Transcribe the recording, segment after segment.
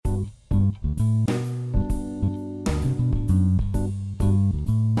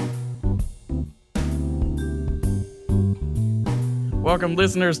Welcome,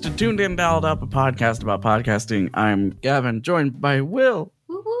 listeners, to Tuned In Dialed Up, a podcast about podcasting. I'm Gavin, joined by Will.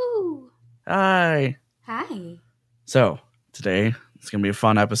 Woo-woo. Hi. Hi. So, today, it's going to be a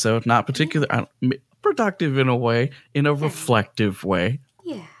fun episode. Not productive in a way, in a reflective way.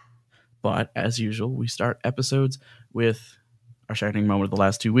 Yeah. But, as usual, we start episodes with our shining moment of the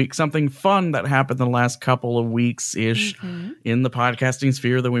last 2 weeks. Something fun that happened the last couple of weeks-ish in the podcasting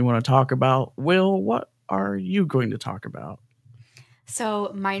sphere that we want to talk about. Will, what are you going to talk about?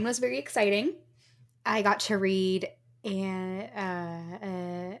 So mine was very exciting. I got to read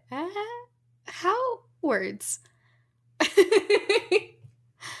I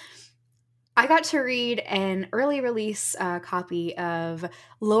got to read an early release copy of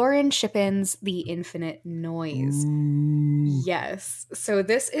Lauren Shippin's The Infinite Noise. Ooh. Yes. So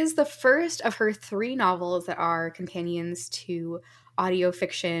this is the first of her 3 novels that are companions to audio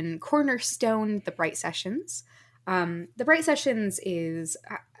fiction cornerstone, The Bright Sessions. The Bright Sessions is,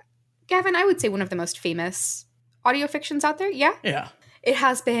 Gavin, I would say one of the most famous audio fictions out there. Yeah? Yeah. It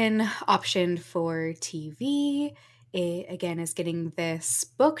has been optioned for TV. It, again, is getting this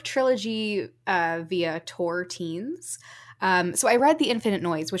book trilogy via Tor Teens. So I read The Infinite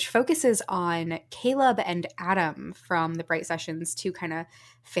Noise, which focuses on Caleb and Adam from The Bright Sessions, 2 kind of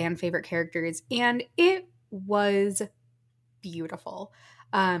fan favorite characters. And it was beautiful.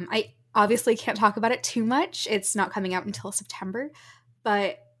 I obviously can't talk about it too much. It's not coming out until September,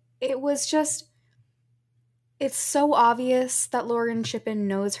 but it was just, it's so obvious that Lauren Shippen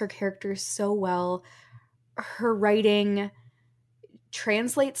knows her characters so well. Her writing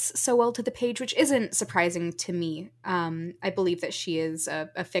translates so well to the page, which isn't surprising to me. I believe that she is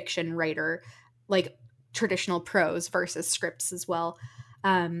a fiction writer, like traditional prose versus scripts as well.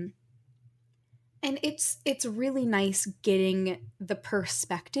 And it's really nice getting the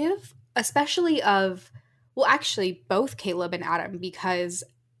perspective, especially of, well, actually both Caleb and Adam, because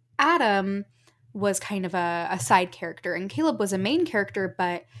Adam was kind of a side character and Caleb was a main character,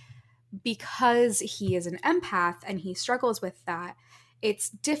 but because he is an empath and he struggles with that, it's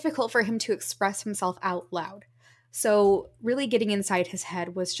difficult for him to express himself out loud. So really getting inside his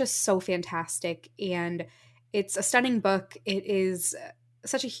head was just so fantastic, and it's a stunning book. It is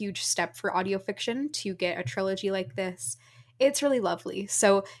such a huge step for audio fiction to get a trilogy like this. It's really lovely.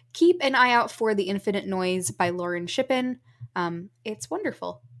 So keep an eye out for The Infinite Noise by Lauren Shippen. It's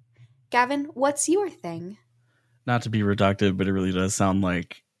wonderful. Gavin, what's your thing? Not to be reductive, but it really does sound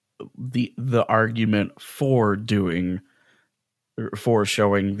like the argument for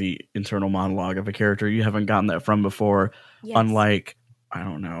showing the internal monologue of a character. You haven't gotten that from before. Yes. Unlike, I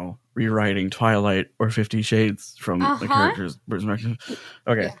don't know, rewriting Twilight or 50 Shades from the character's perspective.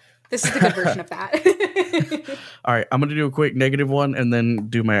 Okay. Yeah, this is the good version of that. All right, I'm going to do a quick negative one and then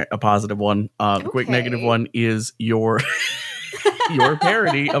do a positive one. The quick negative one is your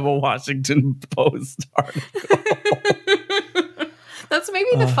parody of a Washington Post article. That's maybe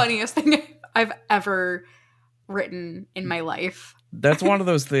the funniest thing I've ever written in my life. That's one of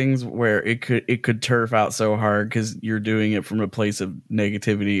those things where it could turf out so hard because you're doing it from a place of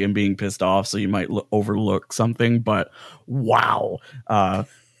negativity and being pissed off, so you might overlook something. But wow,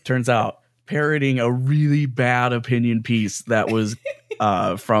 turns out parodying a really bad opinion piece that was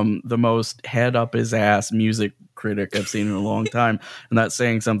from the most head up his ass music critic I've seen in a long time, and that's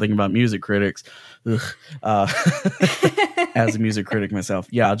saying something about music critics. As a music critic myself,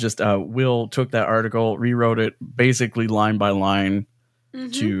 Will took that article, rewrote it basically line by line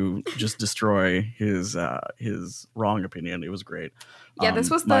to just destroy his wrong opinion. It was great. Yeah,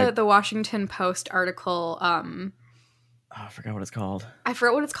 this was the Washington Post article. I forgot what it's called. I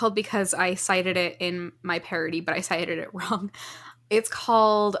forgot what it's called because I cited it in my parody, but I cited it wrong. It's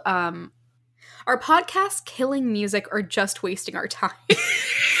called "Are Podcasts Killing Music or Just Wasting Our Time?"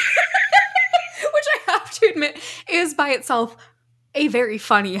 To admit is by itself a very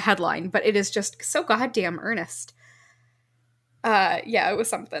funny headline, but it is just so goddamn earnest. It was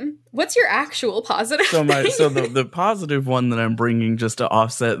something. What's your actual positive? So the positive one that I'm bringing just to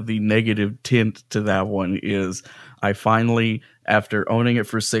offset the negative tint to that one is I finally, after owning it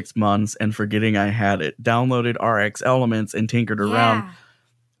for 6 months and forgetting I had it, downloaded RX Elements and tinkered around.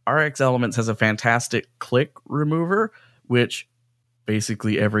 RX Elements has a fantastic click remover, which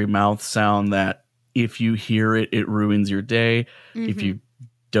basically every mouth sound that if you hear it, it ruins your day. If you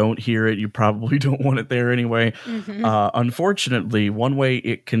don't hear it, you probably don't want it there anyway. Unfortunately, one way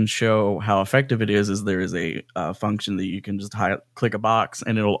it can show how effective it is there is a function that you can just click a box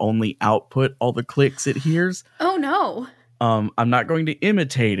and it'll only output all the clicks it hears. Oh, no. I'm not going to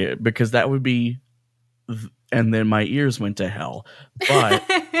imitate it because that would be... And then my ears went to hell. But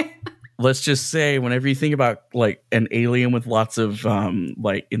let's just say whenever you think about like an alien with lots of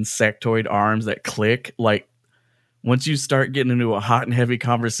like insectoid arms that click, like once you start getting into a hot and heavy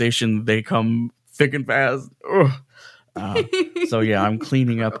conversation, they come thick and fast. So yeah, I'm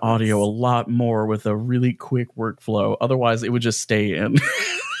cleaning up audio a lot more with a really quick workflow. Otherwise, it would just stay in.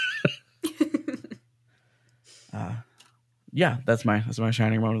 Yeah, that's my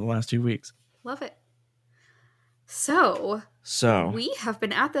shining moment of the last 2 weeks. Love it. So we have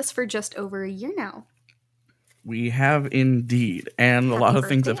been at this for just over a year now. We have indeed, and a lot of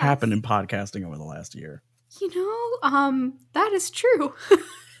things have happened in podcasting over the last year. You know, that is true.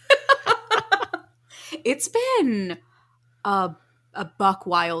 It's been a buck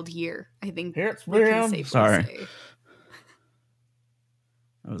wild year, I think. It's been. Sorry. Say.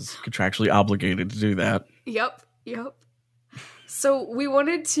 I was contractually obligated to do that. Yep. So we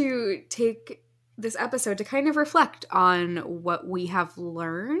wanted to take this episode to kind of reflect on what we have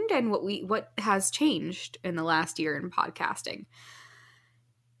learned and what has changed in the last year in podcasting.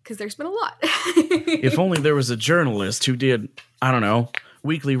 Because there's been a lot. If only there was a journalist who did, I don't know,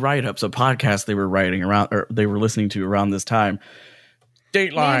 weekly write-ups of podcasts they were writing around, or they were listening to around this time.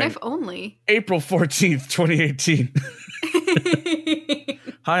 Dateline. Man, if only. April 14th, 2018.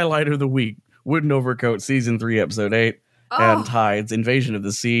 Highlight of the week. Wooden Overcoat Season 3, Episode 8. And Tides, Invasion of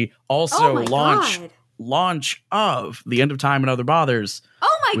the Sea. Also, launch of The End of Time and Other Bothers.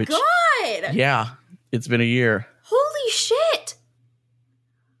 Oh my god! Yeah, it's been a year. Holy shit!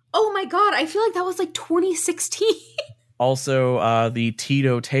 Oh my god, I feel like that was like 2016. Also, the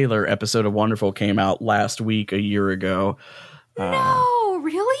Tito Taylor episode of Wonderful came out last week, a year ago. No,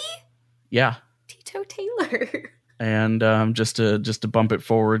 really? Yeah. Tito Taylor. And just to bump it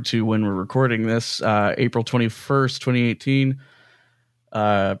forward to when we're recording this, April 21st, 2018,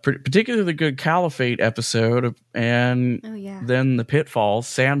 particularly the good Caliphate episode, and then the Pitfall,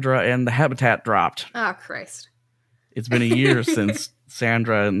 Sandra and the Habitat dropped. Oh, Christ. It's been a year since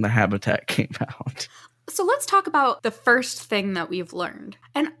Sandra and the Habitat came out. So let's talk about the first thing that we've learned.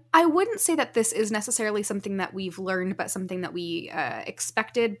 And I wouldn't say that this is necessarily something that we've learned, but something that we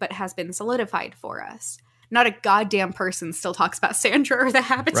expected, but has been solidified for us. Not a goddamn person still talks about Sandra or the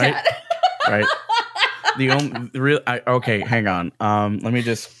Habitat. Right. Okay, hang on. Let me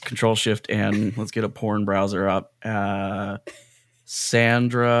just Control Shift and let's get a porn browser up.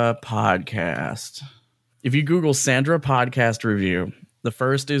 Sandra podcast. If you Google Sandra podcast review, the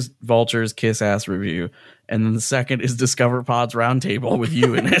first is Vulture's Kiss Ass review, and then the second is Discover Pod's Roundtable with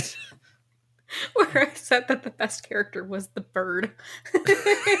you in it. Where I said that the best character was the bird.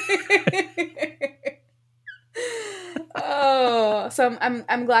 So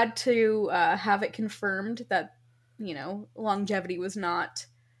I'm glad to have it confirmed that, you know, longevity was not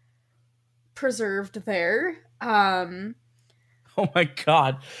preserved there. Oh my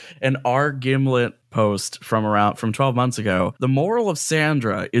god. An R. Gimlet post from 12 months ago. The moral of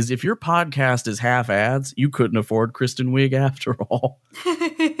Sandra is if your podcast is half ads, you couldn't afford Kristen Wiig after all.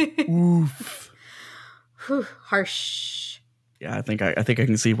 Oof. Whew, harsh. Yeah, I think I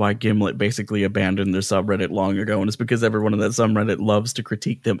can see why Gimlet basically abandoned their subreddit long ago, and it's because everyone in that subreddit loves to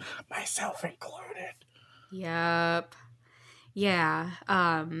critique them, myself included. Yep. Yeah.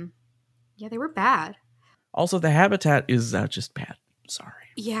 Yeah, they were bad. Also, the Habitat is just bad. Sorry.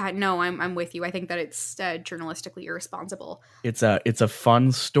 Yeah, no, I'm with you. I think that it's journalistically irresponsible. It's a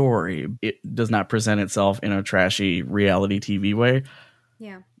fun story. It does not present itself in a trashy reality TV way.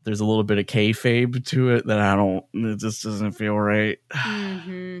 Yeah. There's a little bit of kayfabe to it that it just doesn't feel right.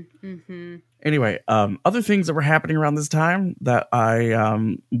 Anyway, other things that were happening around this time that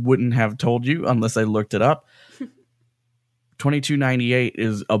I wouldn't have told you unless I looked it up. 2298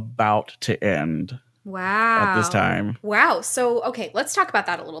 is about to end. Wow. At this time. Wow. So, okay, let's talk about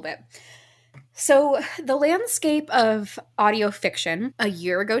that a little bit. So, the landscape of audio fiction a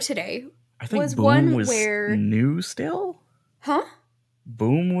year ago today I think was Boom one was where... new still? Huh?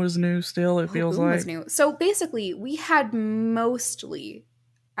 Boom was new still, it feels Boom like. Was new. So, basically, we had mostly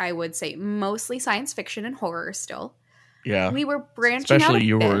science fiction and horror still. Yeah. We were branching out especially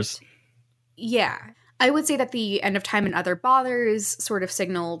yours. Bit. Yeah. I would say that the End of Time and Other Bothers sort of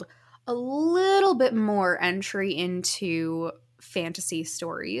signaled a little bit more entry into fantasy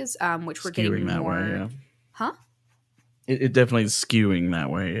stories, which we're getting that more. Way, yeah. Huh? It definitely is skewing that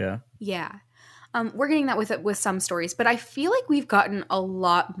way, yeah. Yeah. We're getting that with some stories, but I feel like we've gotten a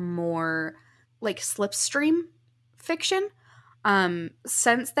lot more like slipstream fiction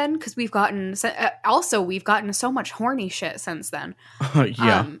since then, because we've gotten so much horny shit since then.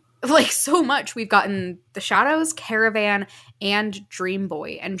 Yeah. Like so much. We've gotten The Shadows, Caravan, and Dream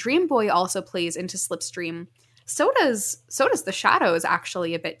Boy. And Dream Boy also plays into slipstream So does The Shadows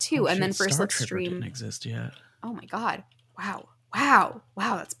actually a bit too. And then for Star Slipstream didn't exist yet. Oh my god. Wow,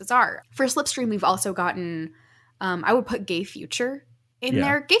 that's bizarre. For Slipstream, we've also gotten I would put Gay Future in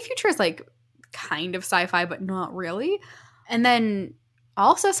there. Gay Future is like kind of sci-fi, but not really. And then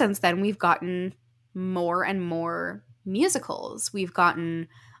also since then, we've gotten more and more musicals. We've gotten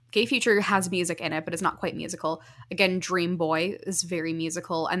Gay Future has music in it, but it's not quite musical. Again, Dream Boy is very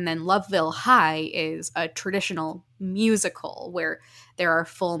musical. And then Loveville High is a traditional musical where there are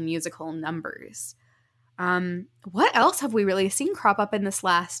full musical numbers. What else have we really seen crop up in this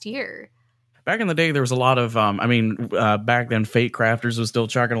last year? Back in the day, there was a lot of, back then, Fate Crafters was still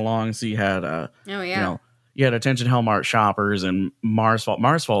chugging along. So you had, you had Attention Hellmart Shoppers and Marsfall.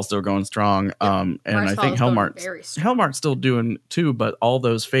 Marsfall's still going strong. Yep. And I think Hellmart's still doing too, but all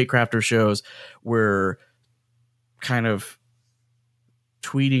those Fate Crafter shows were kind of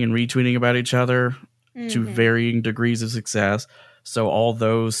tweeting and retweeting about each other to varying degrees of success. So all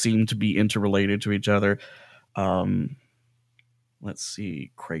those seem to be interrelated to each other. Let's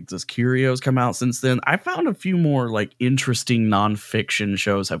see. Craigslist Curios come out since then. I found a few more like interesting nonfiction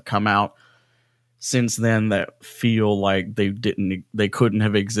shows have come out since then that feel like they couldn't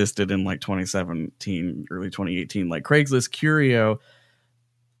have existed in like 2017, early 2018. Like Craigslist Curio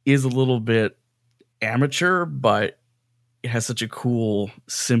is a little bit amateur, but it has such a cool,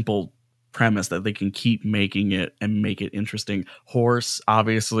 simple premise that they can keep making it and make it interesting. Horse,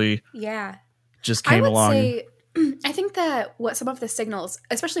 obviously, just came along. Say, I think that what some of the signals,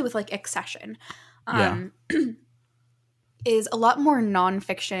 especially with like Accession, is a lot more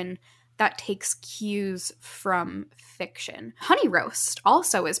nonfiction that takes cues from fiction. Honey Roast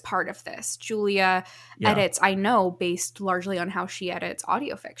also is part of this. Julia edits, I know, based largely on how she edits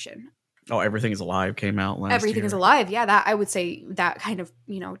audio fiction. Oh, Everything is Alive came out last year. Everything is Alive. Yeah, that I would say that kind of,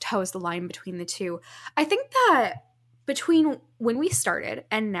 toes the line between the two. I think that between when we started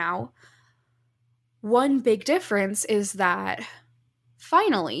and now, one big difference is that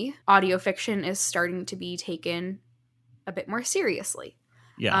finally audio fiction is starting to be taken a bit more seriously.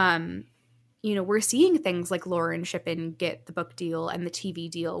 Yeah. We're seeing things like Lauren Shippen get the book deal and the TV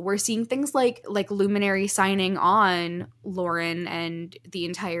deal. We're seeing things like Luminary signing on Lauren and the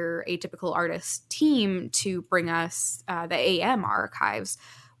entire Atypical Artist team to bring us the AM archives,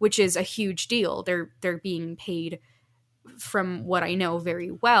 which is a huge deal. They're being paid, from what I know,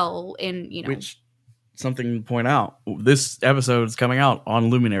 very well. Which, something to point out, this episode is coming out on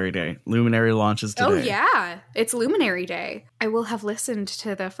Luminary Day. Luminary launches today. Oh yeah, it's Luminary Day. I will have listened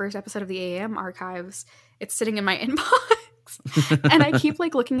to the first episode of the AM archives. It's sitting in my inbox, and I keep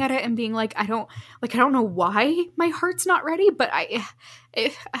looking at it and being like, I don't know why my heart's not ready, but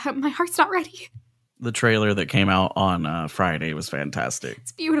my heart's not ready. The trailer that came out on Friday was fantastic.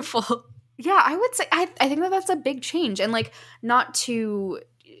 It's beautiful. Yeah, I would say I think that that's a big change, and not to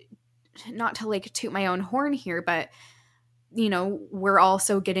toot my own horn here, but we're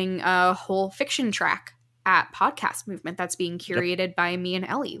also getting a whole fiction track at Podcast Movement that's being curated by me and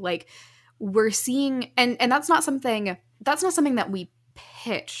Ellie. We're seeing, and that's not something that we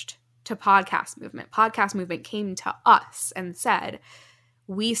pitched to Podcast Movement. Podcast Movement came to us and said,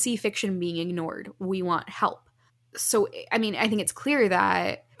 we see fiction being ignored. We want help. So, I think it's clear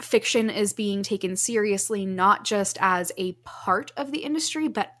that fiction is being taken seriously, not just as a part of the industry,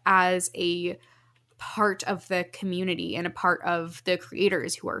 but as a part of the community and a part of the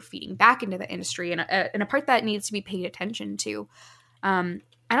creators who are feeding back into the industry, and a part that needs to be paid attention to. I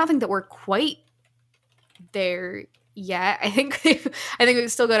don't think that we're quite there yet. I think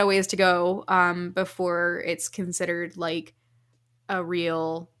we've still got a ways to go before it's considered like a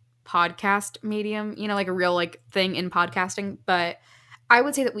real podcast medium, a real thing in podcasting. But I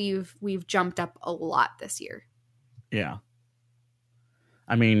would say that we've jumped up a lot this year. Yeah.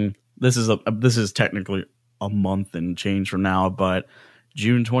 This is technically a month and change from now, but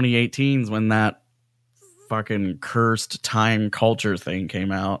June 2018 is when that fucking cursed time culture thing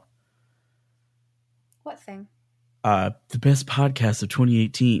came out. What thing? The best podcast of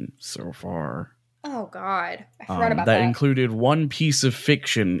 2018 so far. Oh God, I forgot about that. That included one piece of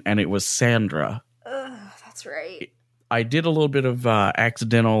fiction, and it was Sandra. Ugh, that's right. I did a little bit of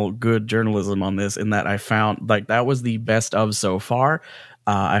accidental good journalism on this, in that I found that was the best of so far.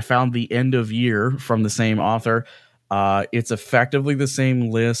 I found the end of year from the same author. It's effectively the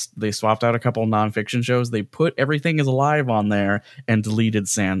same list. They swapped out a couple of nonfiction shows. They put Everything is Alive on there and deleted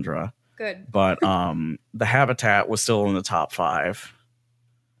Sandra. Good. But The Habitat was still in the top 5.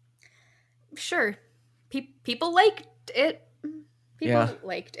 Sure. People liked it. People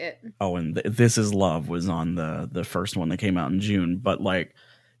liked it. Oh, and This Is Love was on the first one that came out in June. But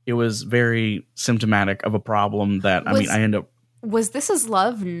it was very symptomatic of a problem that, I end up... Was This Is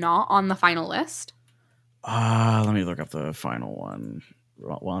Love not on the final list? Let me look up the final one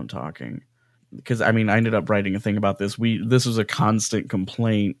while I'm talking. Because, I ended up writing a thing about this. This was a constant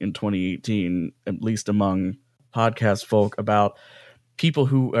complaint in 2018, at least among podcast folk, about people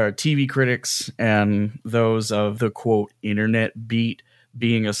who are TV critics and those of the, quote, internet beat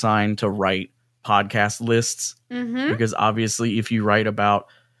being assigned to write podcast lists. Mm-hmm. Because obviously if you write about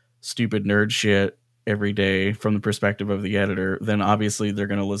stupid nerd shit every day from the perspective of the editor, then obviously they're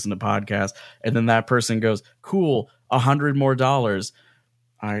going to listen to podcasts. And then that person goes, cool, $100 more.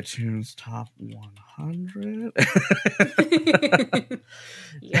 iTunes top 100.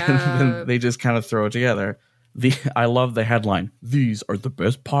 Yeah. And then they just kind of throw it together. I love the headline. These are the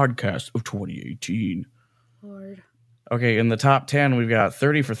best podcasts of 2018. Lord. Okay, in the top 10, we've got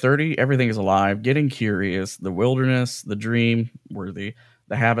 30 for 30, Everything is Alive, Getting Curious, The Wilderness, The Dream, Worthy,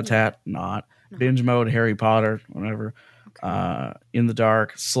 The Habitat, Not, Binge Mode, Harry Potter, whatever, Okay. In the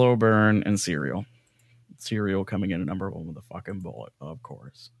Dark, Slow Burn, and Serial. Serial coming in at number 1 with a fucking bullet, of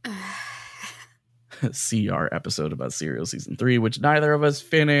course. See our episode about Serial Season 3, which neither of us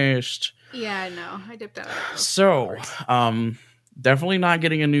finished. Yeah, no, I dipped out. So, definitely not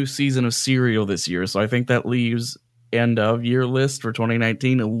getting a new season of Serial this year, so I think that leaves end of year list for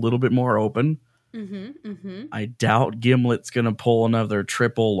 2019 a little bit more open. I doubt Gimlet's gonna pull another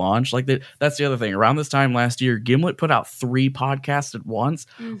triple launch like that. That's the other thing. Around this time last year, Gimlet put out 3 podcasts at once.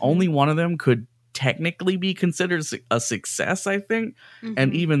 Only one of them could technically be considered a success, I think.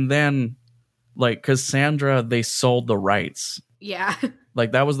 And even then, like, Cassandra, they sold the rights. Yeah.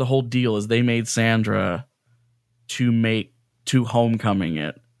 Like, that was the whole deal, is they made Sandra to Homecoming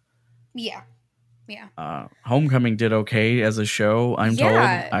it. Yeah. Homecoming did okay as a show, I'm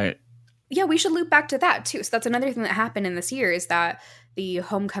told. Yeah, we should loop back to that too. So that's another thing that happened in this year, is that the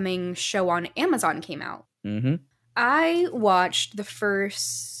Homecoming show on Amazon came out. I watched the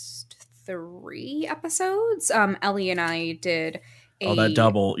first 3 episodes. Ellie and I did that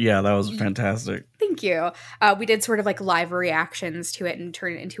double. Yeah, that was fantastic. Thank you. We did sort of like live reactions to it and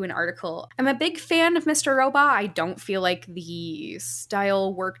turn it into an article. I'm a big fan of Mr. Robot. I don't feel like the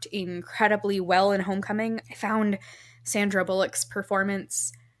style worked incredibly well in Homecoming. I found Sandra Bullock's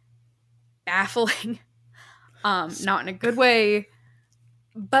performance baffling. Not in a good way.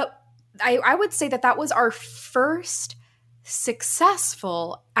 But I would say that was our first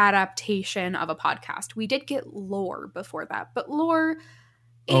successful adaptation of a podcast. We did get Lore before that, but Lore,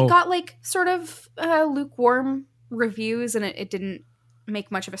 it got like sort of lukewarm reviews, and it didn't make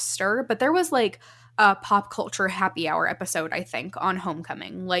much of a stir. But there was like a pop culture happy hour episode, I think, on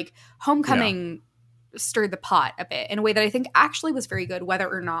Homecoming. Like, Homecoming stirred the pot a bit in a way that I think actually was very good. Whether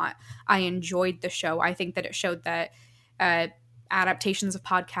or not I enjoyed the show, I think that it showed that adaptations of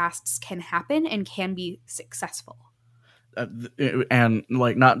podcasts can happen and can be successful. And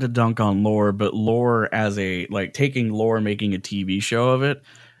like, not to dunk on Lore, but Lore as a, like, taking Lore, making a TV show of it,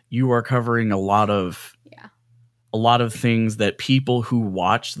 you are covering a lot of things that people who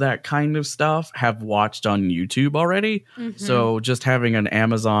watch that kind of stuff have watched on YouTube already. So just having an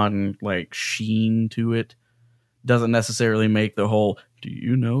Amazon like sheen to it doesn't necessarily make the whole, do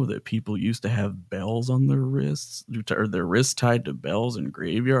you know that people used to have bells on their wrists, or their wrists tied to bells in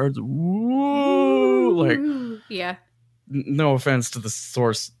graveyards? Woo! Like, yeah. No offense to the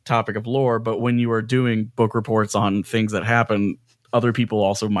source topic of Lore, but when you are doing book reports on things that happen, other people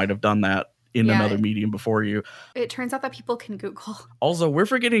also might have done that in another medium before you. It turns out that people can Google. Also, we're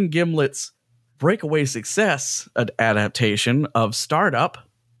forgetting Gimlet's breakaway success adaptation of Startup,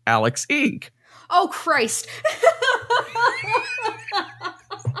 Alex Inc. Oh, Christ.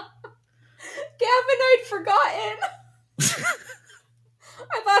 Gavin, I'd forgotten.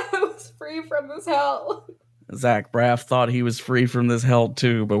 I thought I was free from this hell. Zach Braff thought he was free from this hell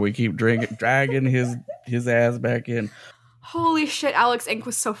too, but we keep dragging his ass back in. Holy shit, Alex Inc.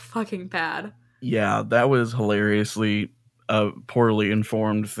 was so fucking bad. Yeah, that was hilariously a poorly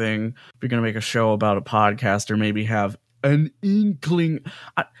informed thing. If you're going to make a show about a podcaster, maybe have an inkling.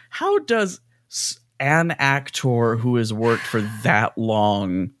 How does an actor who has worked for that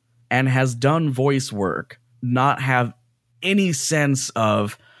long and has done voice work not have any sense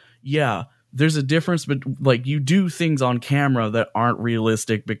of, there's a difference, but like, you do things on camera that aren't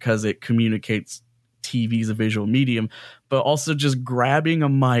realistic because it communicates TV's a visual medium, but also just grabbing a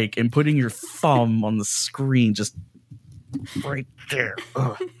mic and putting your thumb on the screen, just right there.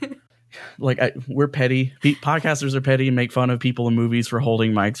 Like, we're petty. Podcasters are petty and make fun of people in movies for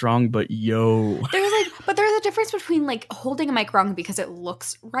holding mics wrong, but there's a difference between like holding a mic wrong because it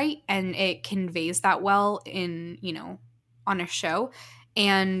looks right and it conveys that well in, on a show,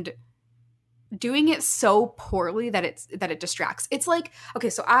 and doing it so poorly that it distracts. It's like, okay,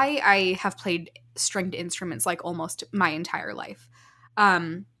 so I have played stringed instruments like almost my entire life.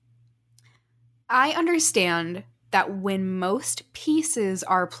 I understand that when most pieces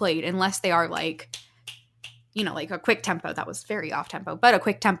are played, unless they are like, you know, like a quick tempo, that was very off tempo, but a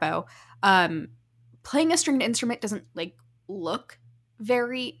quick tempo, playing a stringed instrument doesn't like look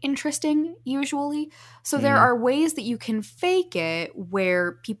very interesting usually. So there are ways that you can fake it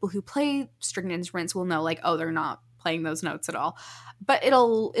where people who play stringed instruments will know like, oh, they're not playing those notes at all. But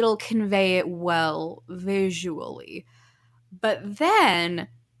it'll convey it well visually. But then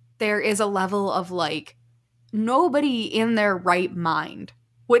there is a level of like, nobody in their right mind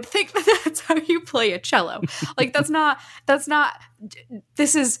would think that that's how you play a cello. Like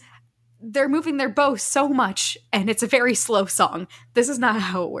they're moving their bow so much and it's a very slow song. This is not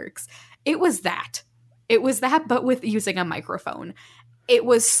how it works. It was that, but with using a microphone. It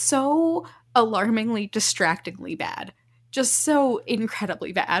was so alarmingly, distractingly bad. Just so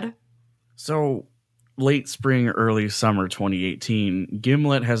incredibly bad. So late spring, early summer 2018,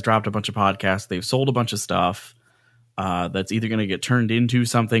 Gimlet has dropped a bunch of podcasts. They've sold a bunch of stuff that's either going to get turned into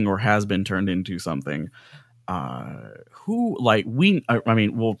something or has been turned into something.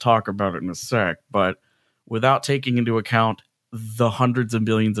 We'll talk about it in a sec, but without taking into account the hundreds of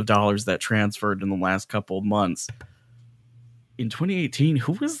billions of dollars that transferred in the last couple of months, in 2018,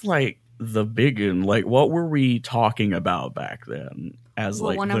 who was like the big one? Like, what were we talking about back then as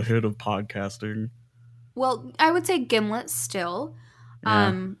the head of podcasting? Well, I would say Gimlet still.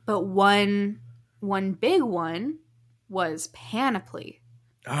 Yeah. But one big one was Panoply.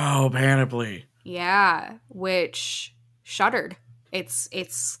 Oh, Panoply. Yeah, which shuttered.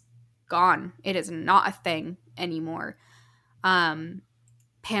 It's gone. It is not a thing anymore. Panoply's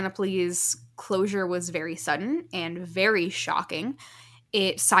closure was very sudden and very shocking.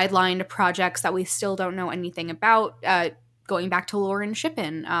 It sidelined projects that we still don't know anything about. Going back to Lauren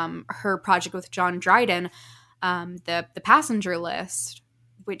Shippen, her project with John Dryden, the Passenger List,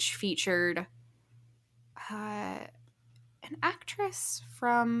 which featured an actress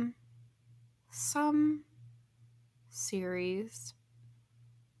from some series,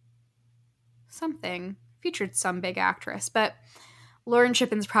 featured some big actress, but Lauren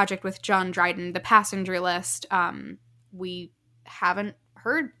Shippen's project with John Dryden, the Passenger List, we haven't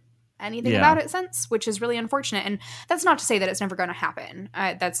heard anything about it since, which is really unfortunate. And that's not to say that it's never going to happen.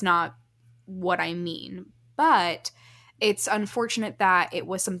 That's not what I mean. But it's unfortunate that it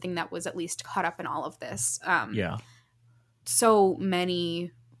was something that was at least caught up in all of this. So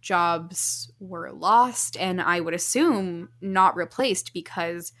many jobs were lost, and I would assume not replaced,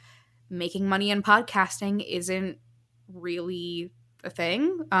 because making money in podcasting isn't really a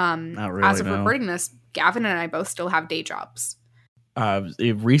thing. Not really, as of recording this, Gavin and I both still have day jobs.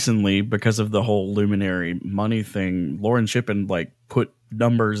 Recently, because of the whole Luminary money thing, Lauren Shippen put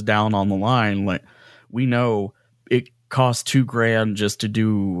numbers down on the line. Like, we know it costs $2,000 just to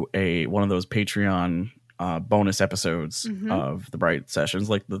do one of those Patreon bonus episodes of the Bright Sessions,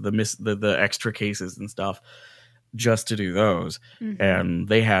 like the extra cases and stuff, just to do those. And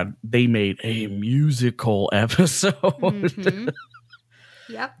they made a musical episode.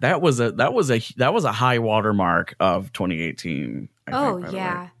 Yep. That was a high watermark of 2018.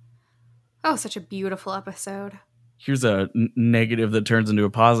 Oh, such a beautiful episode. Here's a negative that turns into a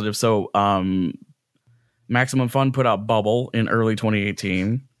positive. So, Maximum Fun put out Bubble in early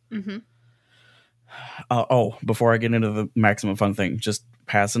 2018. Before I get into the Maximum Fun thing, just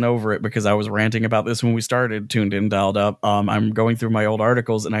passing over it because I was ranting about this when we started Tuned In, Dialed Up. I'm going through my old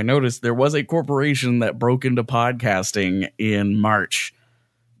articles and I noticed there was a corporation that broke into podcasting in March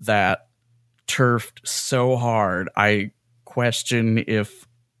that turfed so hard. I question if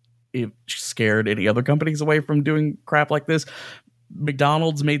it scared any other companies away from doing crap like this.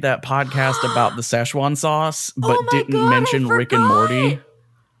 McDonald's made that podcast about the Szechuan sauce, but didn't mention Rick and Morty.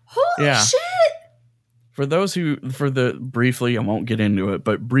 Holy shit! Briefly, I won't get into it,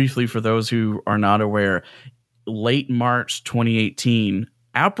 but briefly for those who are not aware, late March 2018,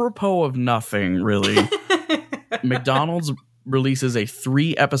 apropos of nothing really, McDonald's releases a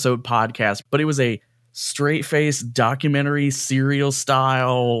 3-episode podcast, but it was a straight-faced documentary serial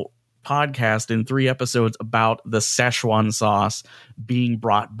style podcast in 3 episodes about the Szechuan sauce being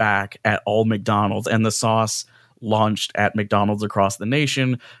brought back at all McDonald's, and the sauce launched at McDonald's across the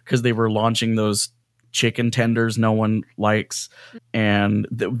nation because they were launching those chicken tenders no one likes, and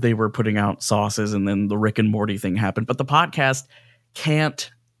they were putting out sauces, and then the Rick and Morty thing happened. But the podcast can't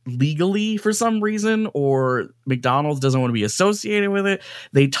legally, for some reason, or McDonald's doesn't want to be associated with it.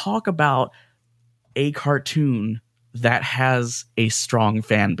 They talk about a cartoon that has a strong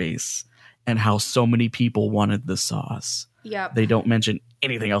fan base and how so many people wanted the sauce. Yep. They don't mention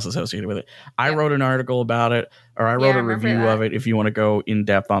anything else associated with it. I Yep. wrote an article about it, or I wrote a review of it. If you want to go in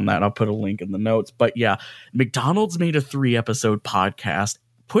depth on that, I'll put a link in the notes. But yeah, McDonald's made a 3-episode podcast,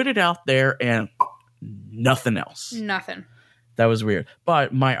 put it out there, and nothing else. Nothing. That was weird.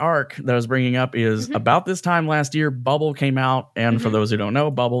 But my arc that I was bringing up is about this time last year, Bubble came out. And for those who don't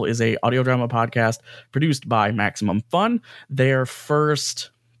know, Bubble is a audio drama podcast produced by Maximum Fun. Their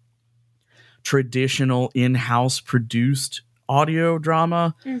first traditional in-house produced audio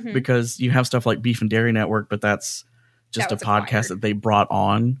drama, because you have stuff like Beef and Dairy Network, but that's just a podcast that they brought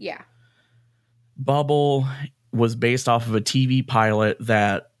on. Yeah. Bubble was based off of a TV pilot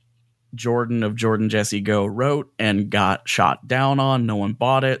that Jordan of Jordan Jesse Go wrote and got shot down on. No one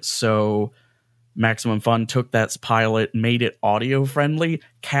bought it, so Maximum Fun took that pilot, made it audio friendly,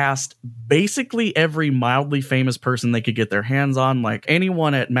 cast basically every mildly famous person they could get their hands on, like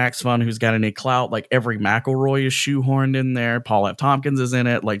anyone at Max Fun who's got any clout. Like every McElroy is shoehorned in there, Paul F. Tompkins is in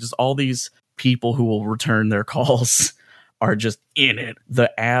it, like just all these people who will return their calls are just in it.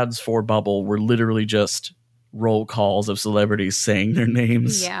 The ads for Bubble were literally just roll calls of celebrities saying their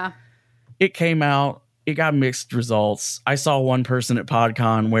names. Yeah. It came out, it got mixed results. I saw one person at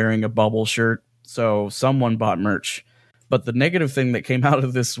PodCon wearing a Bubble shirt, so someone bought merch. But the negative thing that came out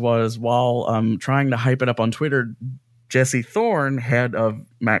of this was, while trying to hype it up on Twitter, Jesse Thorne, head of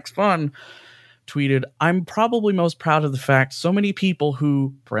Max Fun, tweeted, "I'm probably most proud of the fact so many people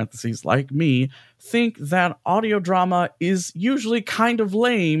who, parentheses, like me, think that audio drama is usually kind of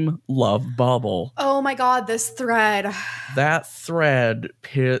lame, love Bubble." Oh my god, this thread. That thread,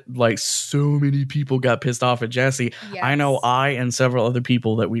 like so many people got pissed off at Jesse. Yes. I know I and several other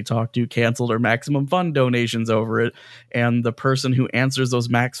people that we talked to canceled our Maximum Fun donations over it. And the person who answers those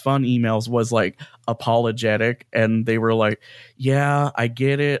Max Fun emails was like apologetic. And they were like, yeah, I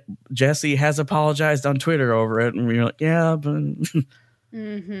get it. Jesse has apologized on Twitter over it. And we were like, yeah, but...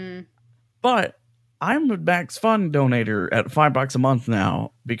 But I'm a Max Fun donator at $5 a month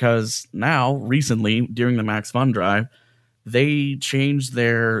now, because now, recently, during the Max Fun drive, they changed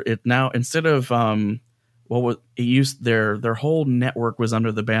their instead of their whole network was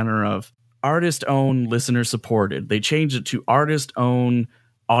under the banner of artist owned, listener supported. They changed it to artist owned,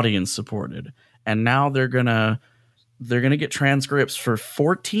 audience supported, and now they're gonna get transcripts for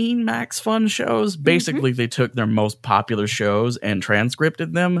 14 Max Fun shows. Basically, they took their most popular shows and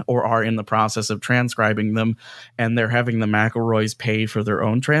transcripted them, or are in the process of transcribing them, and they're having the McElroys pay for their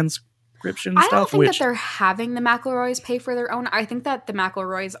own transcription stuff. I don't think that they're having the McElroys pay for their own. I think that the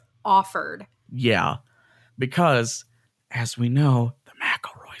McElroys offered. Yeah, because, as we know, the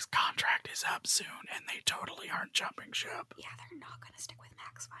McElroys contract is up soon, and they totally aren't jumping ship. Yeah, they're not going to stick with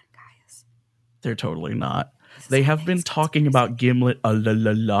Max Fun, guys. They're totally not. They have been talking about Gimlet a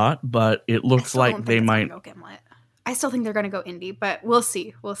lot, but it looks like they might go Gimlet. I still think they're going to go indie, but we'll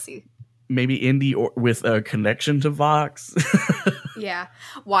see. We'll see. Maybe indie or with a connection to Vox. Yeah.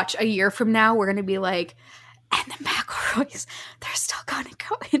 Watch, a year from now, we're going to be like, and the McElroys, they're still going to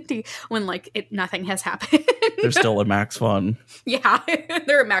go indie, when like nothing has happened. They're still a Max Fun. Yeah,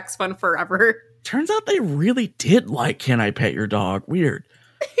 they're a Max Fun forever. Turns out they really did like Can I Pet Your Dog? Weird.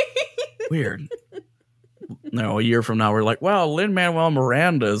 Weird. No, a year from now, we're like, well, Lin-Manuel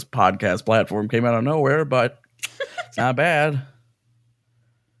Miranda's podcast platform came out of nowhere, but it's not bad.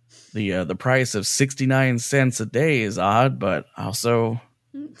 The price of 69 cents a day is odd, but also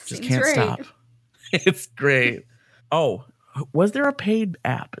just can't stop. It's great. Oh, was there a paid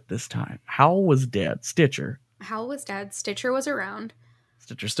app at this time? Howl was dead. Stitcher. Howl was dead. Stitcher was around.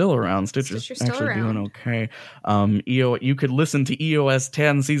 Stitcher's still around. Stitcher's still actually around. doing okay. You could listen to EOS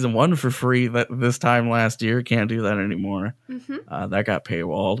 10 season 1 for free this time last year. Can't do that anymore. That got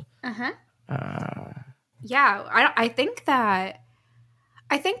paywalled. Yeah, I think that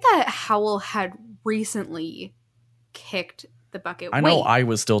Howl had recently kicked the bucket. I know I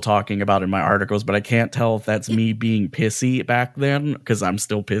was still talking about it in my articles, but I can't tell if that's me being pissy back then, because I'm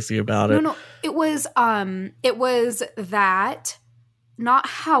still pissy about it. No, it was that, not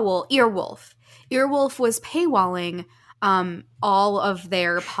Howl, Earwolf. Earwolf was paywalling all of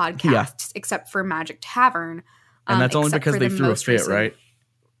their podcasts except for Magic Tavern. And that's only because they threw a fit, right?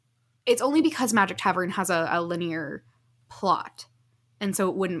 It's only because Magic Tavern has a linear plot, and so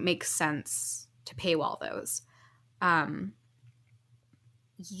it wouldn't make sense to paywall those.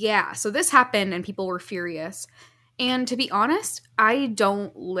 Yeah, so this happened and people were furious. And to be honest, I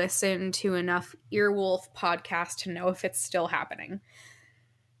don't listen to enough Earwolf podcasts to know if it's still happening.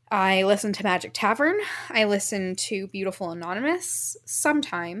 I listen to Magic Tavern. I listen to Beautiful Anonymous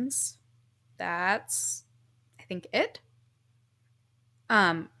sometimes. I think it.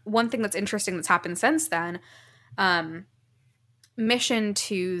 One thing that's interesting that's happened since then, Mission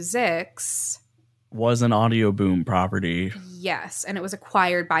to Zix was an Audio Boom property. Yes, and it was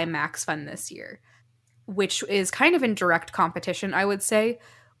acquired by Max Fun this year, which is kind of in direct competition, I would say,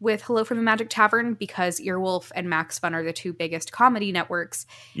 with Hello from the Magic Tavern, because Earwolf and Max Fun are the two biggest comedy networks,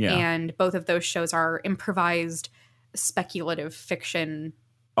 and both of those shows are improvised, speculative fiction,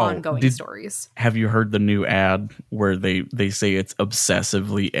 ongoing stories. Have you heard the new ad where they say it's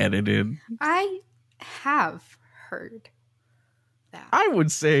obsessively edited? I have heard that. I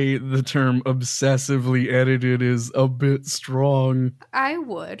would say the term obsessively edited is a bit strong. I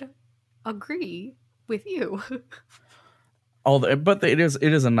would agree with you. But it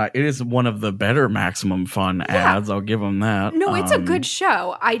is one of the better Maximum Fun ads. I'll give them that. No, it's a good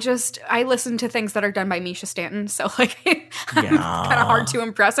show. I listen to things that are done by Misha Stanton, so like I'm kind of hard to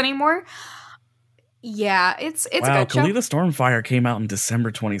impress anymore. Yeah, it's a good show. Kalila Stormfire came out in December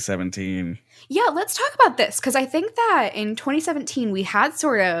 2017. Yeah, let's talk about this, because I think that in 2017 we had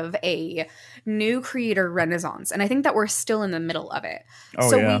sort of a new creator renaissance, and I think that we're still in the middle of it.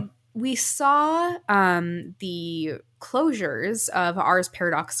 We saw the closures of Ars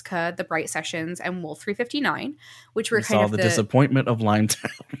Paradoxica, The Bright Sessions, and Wolf 359, which were kind of the disappointment of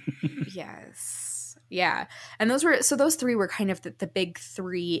Limetown. Yes. Yeah. And those three were kind of the big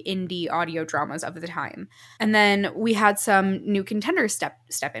three indie audio dramas of the time. And then we had some new contenders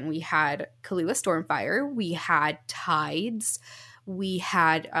step in. We had Kalila Stormfire, we had Tides, we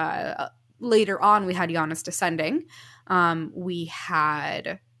had later on we had Giannis Descending. We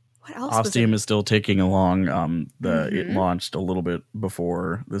had what else? Ostium is still ticking along. It launched a little bit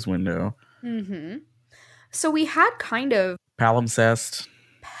before this window. Mm-hmm. So we had kind of Palimpsest.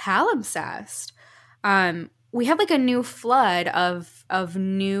 We had like a new flood of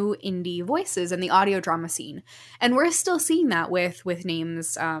new indie voices in the audio drama scene, and we're still seeing that with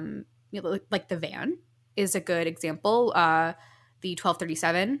names like The Van is a good example. The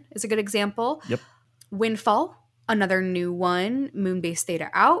 1237 is a good example. Yep. Windfall, another new one. Moonbase Theta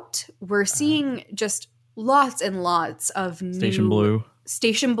Out. We're seeing just lots and lots of new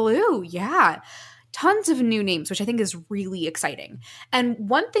Station Blue, yeah. Tons of new names, which I think is really exciting. And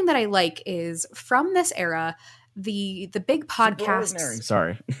one thing that I like is from this era, the big podcasts.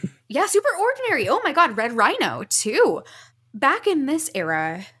 Sorry. Yeah, Super Ordinary. Oh my God, Red Rhino too. Back in this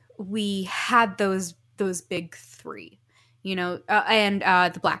era, we had those big three, and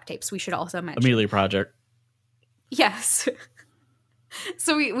the Black Tapes. We should also mention Amelia Project. Yes.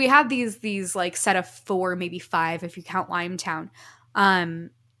 So we have these like set of 4, maybe 5 if you count Limetown.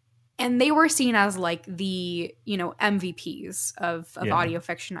 And they were seen as like the, MVPs of audio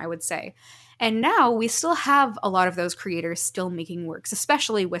fiction, I would say. And now we still have a lot of those creators still making works,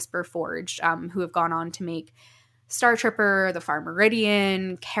 especially Whisper Forge, who have gone on to make Star Tripper, The Far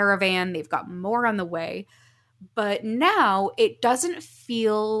Meridian, Caravan. They've got more on the way. But now it doesn't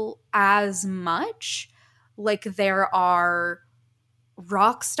feel as much like there are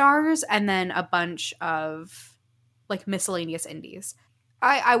rock stars and then a bunch of like miscellaneous indies.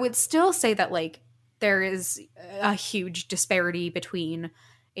 I would still say that like there is a huge disparity between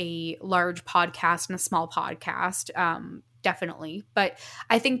a large podcast and a small podcast, definitely. But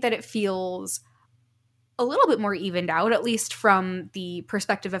I think that it feels a little bit more evened out, at least from the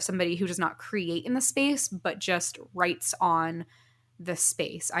perspective of somebody who does not create in the space, but just writes on the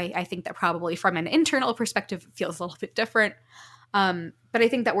space. I think that probably from an internal perspective it feels a little bit different. But I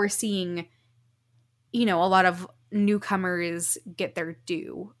think that we're seeing, a lot of newcomers get their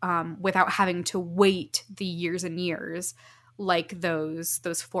due without having to wait the years and years like those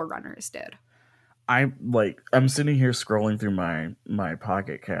forerunners did. I'm sitting here scrolling through my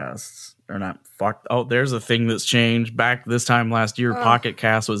Pocket Casts, or not. There's a thing that's changed. Back this time last year, Pocket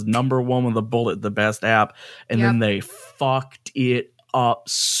Cast was #1 with a bullet, the best app, and then they fucked it up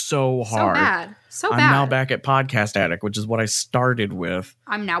so hard. So bad. I'm now back at Podcast Addict, which is what I started with.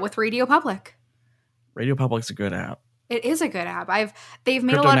 I'm now with Radio Public. Radio Public's a good app. It is a good app. They've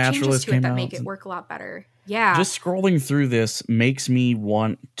made a lot of changes to it that make it work a lot better. Yeah. Just scrolling through this makes me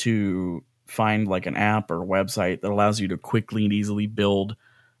want to find like an app or website that allows you to quickly and easily build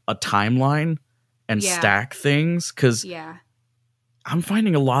a timeline and stack things. Because I'm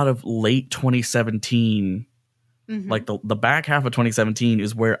finding a lot of late 2017, like the back half of 2017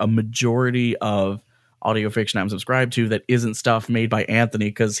 is where a majority of audio fiction I'm subscribed to that isn't stuff made by Anthony,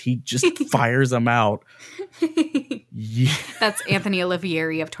 because he just fires them out. Yeah. That's Anthony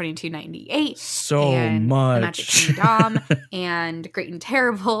Olivieri of 2298. So and much. The Magic Kingdom and Great and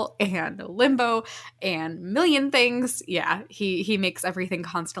Terrible and Limbo and million things. Yeah, he makes everything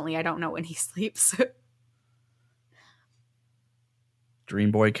constantly. I don't know when he sleeps. Dream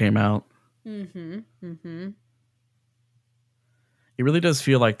Boy came out. Mm-hmm. It really does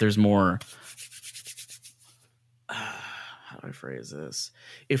feel like there's more. How do I phrase this?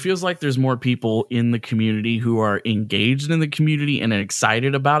 It feels like there's more people in the community who are engaged in the community and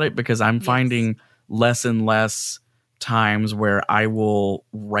excited about it, because I'm finding less and less times where I will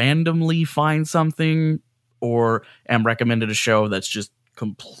randomly find something or am recommended a show that's just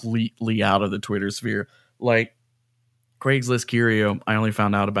completely out of the Twitter sphere. Like Craigslist Curio, I only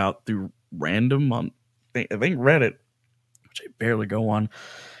found out about through random on, I think Reddit, which I barely go on.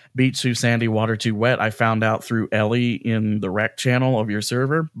 Beach Too Sandy, Water Too Wet, I found out through Ellie in the rec channel of your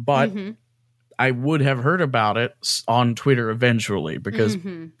server, but I would have heard about it on Twitter eventually, because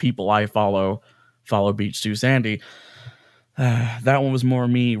people I follow Beach Too Sandy. That one was more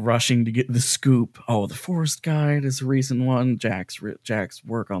me rushing to get the scoop. Oh, The Forest Guide is a recent one. Jack's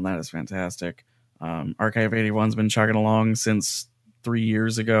work on that is fantastic. Archive 81's been chugging along since 3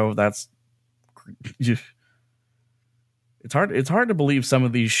 years ago. That's it's hard to believe some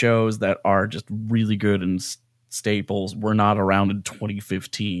of these shows that are just really good and staples were not around in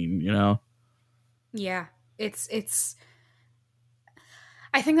 2015, you know? Yeah, it's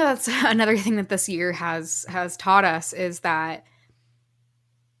I think that's another thing that this year has taught us, is that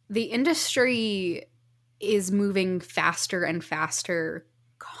the industry is moving faster and faster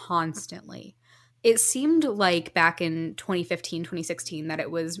constantly. It seemed like back in 2015, 2016 that it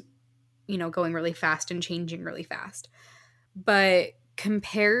was, going really fast and changing really fast. But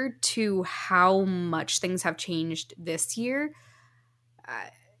compared to how much things have changed this year,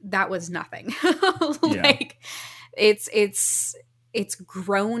 that was nothing. Like it's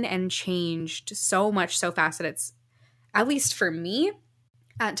grown and changed so much so fast that it's, at least for me,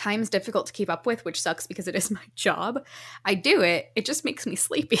 at times difficult to keep up with, which sucks because it is my job. I do it. It just makes me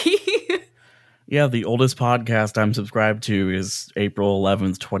sleepy. Yeah, the oldest podcast I'm subscribed to is April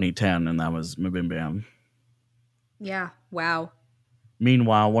 11th, 2010, and that was Mabim Bam. Yeah, wow.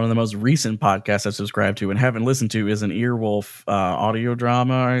 Meanwhile, one of the most recent podcasts I've subscribed to and haven't listened to is an Earwolf audio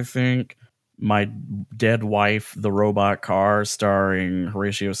drama, I think. My Dead Wife, The Robot Car, starring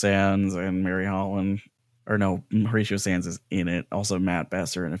Horatio Sanz and Mary Holland. Or no, Horatio Sanz is in it. Also Matt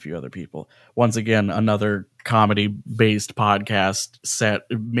Besser and a few other people. Once again, another comedy-based podcast set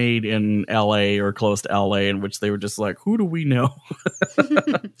made in LA or close to LA, in which they were just like, who do we know?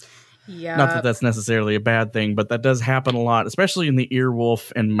 Yeah. Not that that's necessarily a bad thing, but that does happen a lot, especially in the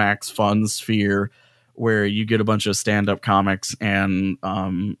Earwolf and Max Fun sphere, where you get a bunch of stand-up comics and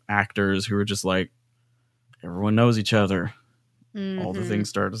actors who are just like, everyone knows each other. All the things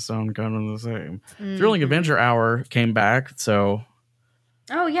start to sound kind of the same. Thrilling Adventure Hour came back, so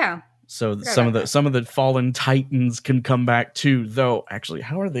oh yeah, so some of the fallen titans can come back too. Though, actually,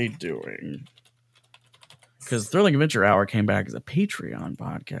 how are they doing? Because Thrilling Adventure Hour came back as a Patreon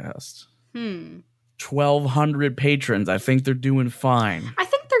podcast. 1,200 patrons. I think they're doing fine. I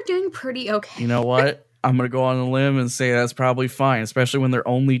think they're doing pretty okay. You know what? I'm going to go on a limb and say that's probably fine, especially when their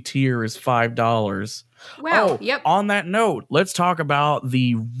only tier is $5. Wow. Yep. On that note, let's talk about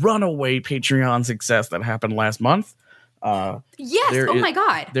the runaway Patreon success that happened last month. Yes. My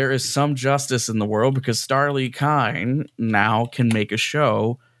God. There is some justice in the world, because Starlee Kine now can make a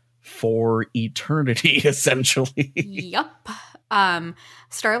show for eternity, essentially. Yup.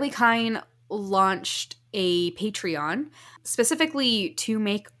 Starlee Kine launched a Patreon specifically to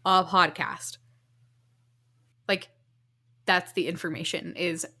make a podcast. Like, that's the information,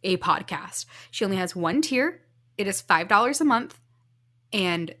 is a podcast. She only has one tier. It is $5 a month.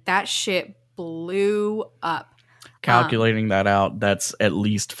 And that shit blew up. Calculating that out, that's at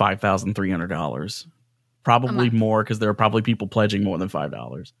least $5,300. Probably more, because there are probably people pledging more than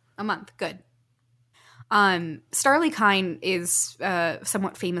 $5 a month. Good. Starlee Kine is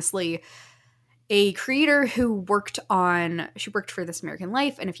somewhat famously a creator who worked for This American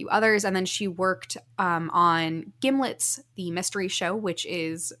Life and a few others, and then she worked on Gimlet's The Mystery Show, which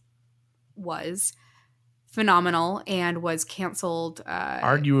was phenomenal and was canceled.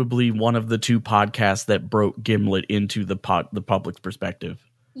 Arguably one of the two podcasts that broke Gimlet into the public's perspective.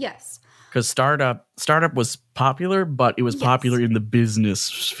 Yes. Because Startup was popular, but it was popular in the business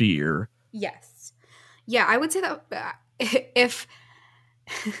sphere. Yes. Yeah, I would say that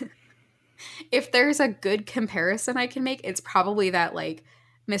if there's a good comparison I can make, it's probably that, like,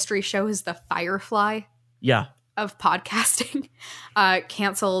 Mystery Show is the Firefly of podcasting,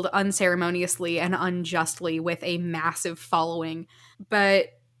 canceled unceremoniously and unjustly with a massive following. But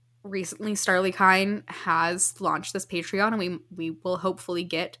recently, Starlee Kine has launched this Patreon, and we will hopefully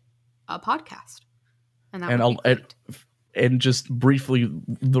get a podcast. And that would be great. And just briefly,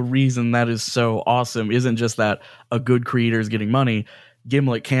 the reason that is so awesome isn't just that a good creator is getting money.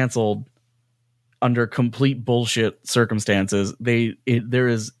 Gimlet canceled under complete bullshit circumstances. There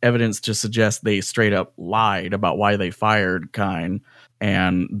is evidence to suggest they straight up lied about why they fired Kine,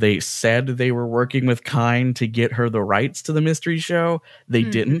 and they said they were working with Kine to get her the rights to the mystery show. They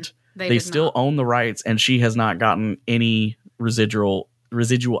didn't. They still not own the rights, and she has not gotten any residual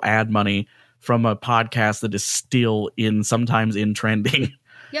ad money from a podcast that is still sometimes in trending.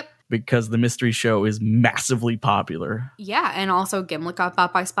 Yep. Because the mystery show is massively popular. Yeah, and also Gimlet got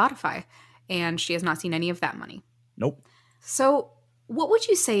bought by Spotify, and she has not seen any of that money. Nope. So what would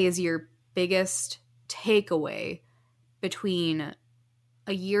you say is your biggest takeaway between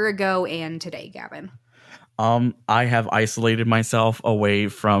a year ago and today, Gavin? I have isolated myself away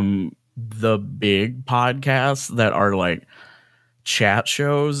from the big podcasts that are like chat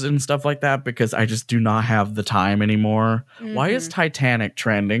shows and stuff like that because I just do not have the time anymore. Mm-hmm. Why is Titanic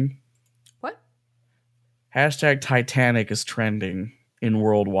trending? What? Hashtag Titanic is trending in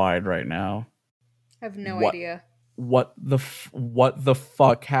worldwide right now. I have no idea. What the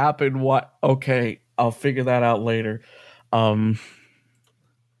fuck happened? Okay, I'll figure that out later.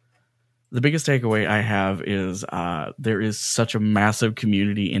 The biggest takeaway I have is there is such a massive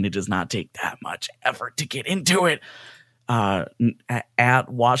community, and it does not take that much effort to get into it. At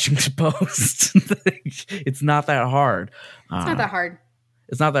Washington Post, it's not that hard. It's not that hard.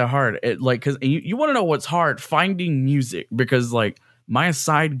 It's not that hard. Because you want to know what's hard? Finding music, because like my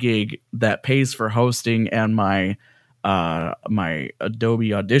side gig that pays for hosting and my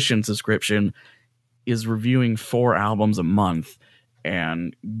Adobe Audition subscription is reviewing 4 albums a month.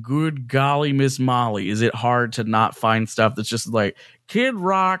 And good golly, Miss Molly, is it hard to not find stuff that's just like Kid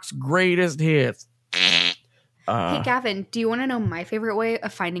Rock's greatest hits? Hey, Gavin, do you want to know my favorite way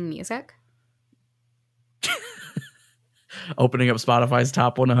of finding music? Opening up Spotify's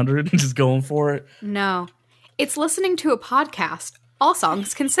top 100 and just going for it? No. It's listening to a podcast, All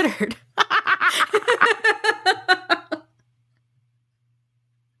Songs Considered.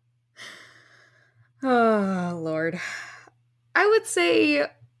 Oh, Lord. I would say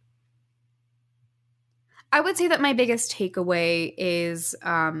that my biggest takeaway is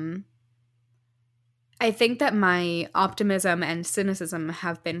I think that my optimism and cynicism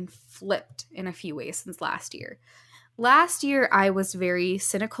have been flipped in a few ways since last year. Last year, I was very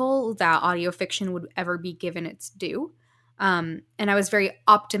cynical that audio fiction would ever be given its due. And I was very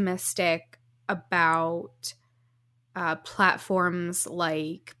optimistic about platforms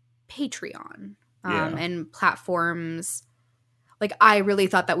like Patreon and platforms. Like, I really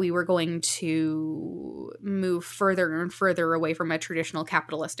thought that we were going to move further and further away from a traditional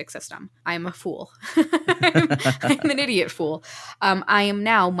capitalistic system. I am a fool. I'm an idiot fool. I am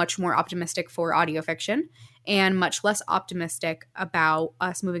now much more optimistic for audio fiction and much less optimistic about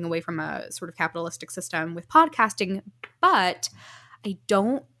us moving away from a sort of capitalistic system with podcasting. But I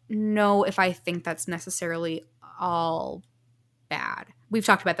don't know if I think that's necessarily all bad. We've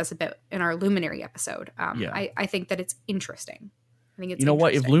talked about this a bit in our Luminary episode. I think that it's interesting. I think it's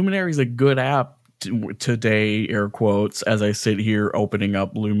what? If Luminary is a good app today, air quotes, as I sit here opening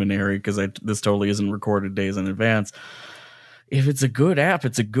up Luminary, because this totally isn't recorded days in advance. If it's a good app,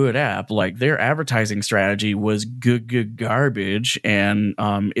 it's a good app. Like, their advertising strategy was good garbage, and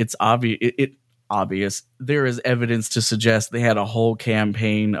it's obvious. There is evidence to suggest they had a whole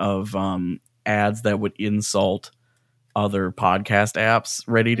campaign of ads that would insult other podcast apps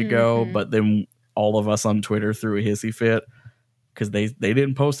ready to go, but then all of us on Twitter threw a hissy fit because they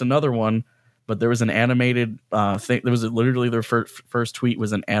didn't post another one, but there was an animated thing. There was literally their first tweet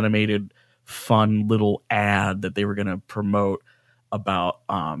was an animated fun little ad that they were going to promote about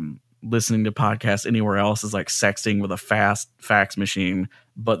listening to podcasts anywhere else is like sexting with a fast fax machine,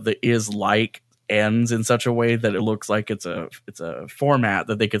 but the is like ends in such a way that it looks like it's a format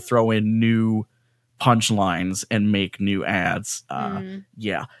that they could throw in new punchlines and make new ads.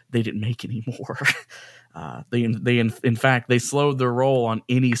 Yeah, they didn't make any more. They in fact they slowed their roll on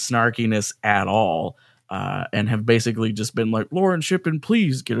any snarkiness at all, and have basically just been like, Lauren Shippen,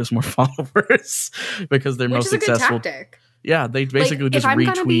 please get us more followers, because they're most successful. Which is a good tactic. Yeah, they basically just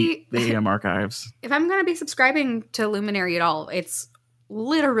retweet the AM archives. If I'm going to be subscribing to Luminary at all, it's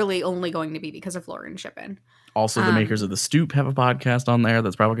literally only going to be because of Lauren Shippen. Also, the makers of The Stoop have a podcast on there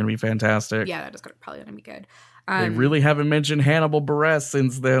that's probably going to be fantastic. Yeah, that is probably going to be good. They really haven't mentioned Hannibal Buress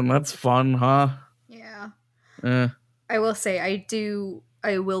since then. That's fun, huh? Yeah. I will say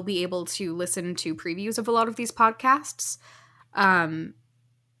I will be able to listen to previews of a lot of these podcasts. But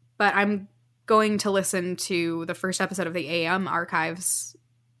I'm going to listen to the first episode of the AM archives,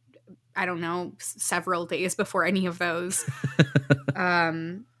 I don't know, several days before any of those.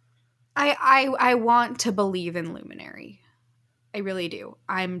 I want to believe in Luminary. I really do.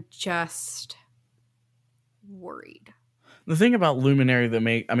 I'm just worried. The thing about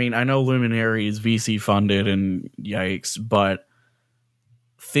Luminary I know Luminary is VC funded and yikes, but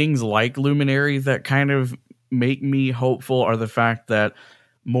things like Luminary that kind of make me hopeful are the fact that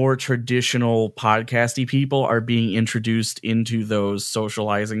more traditional podcasty people are being introduced into those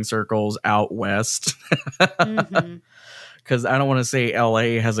socializing circles out west. Mm-hmm. Because I don't want to say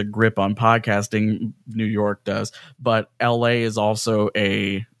LA has a grip on podcasting, New York does, but LA is also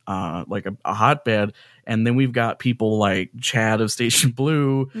a hotbed. And then we've got people like Chad of Station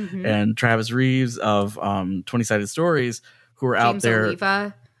Blue mm-hmm. and Travis Reeves of 20-Sided Stories who are out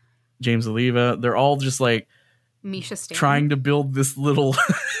there. James Oliva. They're all just like Misha Stan. Trying to build this little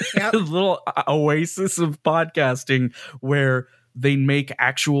yep. little oasis of podcasting where they make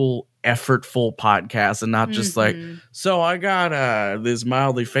actual effortful podcasts and not just like, so I got this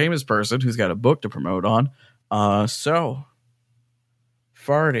mildly famous person who's got a book to promote on. So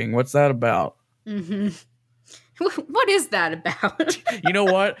farting, what's that about? Mm-hmm. What is that about? You know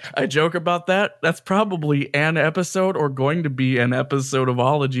what? I joke about that. That's probably an episode or going to be an episode of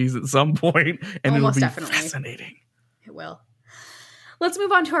Ologies at some point, and almost it'll be definitely fascinating. It will. Let's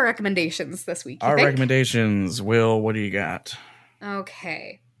move on to our recommendations this week. Recommendations. Will, what do you got?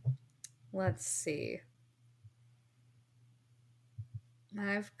 Okay. Let's see.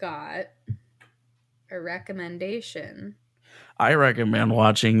 I've got a recommendation. I recommend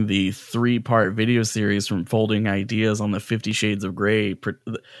watching the 3-part video series from Folding Ideas on the 50 Shades of Grey,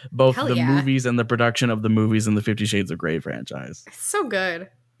 both Hell the yeah. movies and the production of the movies in the 50 Shades of Grey franchise. It's so good.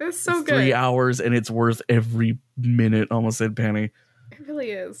 It's so good. 3 hours and it's worth every minute, almost said Penny. It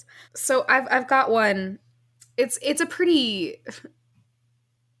really is. So I've got one. It's a pretty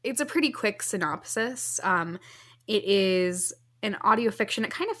quick synopsis. It is an audio fiction.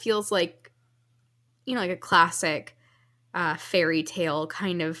 It kind of feels like, like a classic fairy tale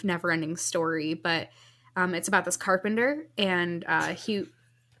kind of never-ending story, but it's about this carpenter, and he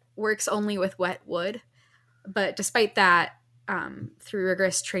works only with wet wood. But despite that, through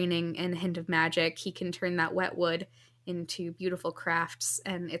rigorous training and a hint of magic, he can turn that wet wood into beautiful crafts,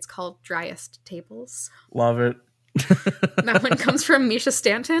 and it's called Driest Tables. Love it. That one comes from Misha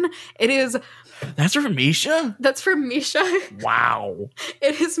Stanton. That's from Misha? That's from Misha. Wow.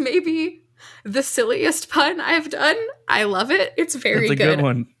 It is maybe the silliest pun I've done. I love it. It's very good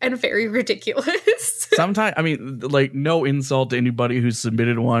one. And very ridiculous. Sometimes, no insult to anybody who's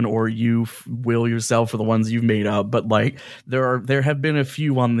submitted one or you will yourself for the ones you've made up, but there have been a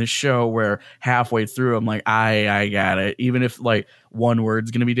few on this show where halfway through I'm like, I got it. Even if one word's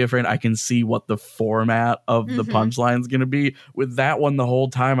gonna be different, I can see what the format of the punchline's gonna be. With that one, the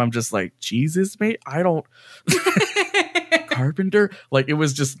whole time I'm just like, Jesus, mate, I don't. Carpenter, it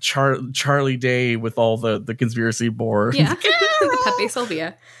was just Charlie Day with all the conspiracy board. Yeah, Pepe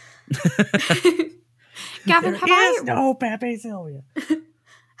Sylvia. Gavin, no Pepe Sylvia.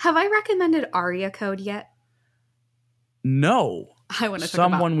 Have I recommended Aria Code yet? No. I want to.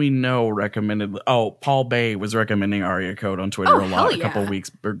 Someone we know recommended. Oh, Paul Bay was recommending Aria Code on Twitter a lot,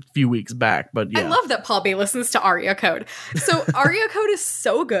 a few weeks back. But yeah, I love that Paul Bay listens to Aria Code. So Aria Code is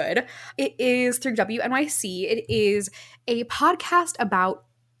so good. It is through WNYC. It is a podcast about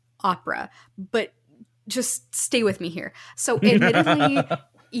opera, but just stay with me here. So admittedly,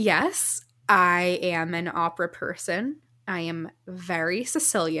 yes, I am an opera person. I am very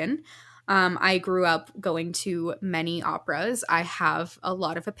Sicilian. I grew up going to many operas. I have a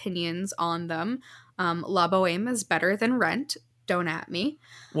lot of opinions on them. La Boheme is better than Rent. Don't at me.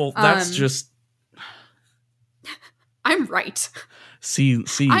 Well, that's just... I'm right. See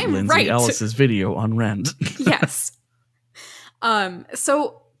Lindsay Ellis's video on Rent. Yes.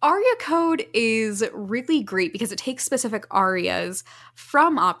 So Aria Code is really great because it takes specific arias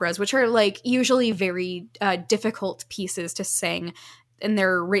from operas, which are usually very difficult pieces to sing, and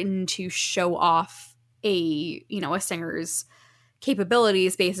they're written to show off a singer's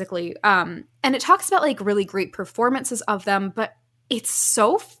capabilities, basically. And it talks about really great performances of them, but it's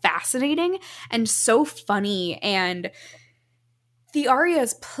so fascinating and so funny, and the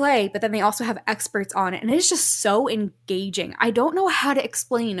arias play, but then they also have experts on it, and it is just so engaging. I don't know how to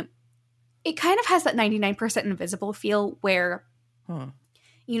explain. It kind of has that 99% Invisible feel where,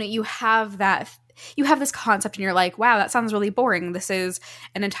 you have this concept and you're like, wow, that sounds really boring. This is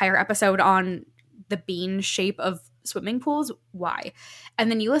an entire episode on the bean shape of swimming pools. Why? And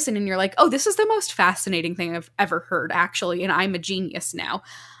then you listen and you're like, oh, this is the most fascinating thing I've ever heard, actually, and I'm a genius now.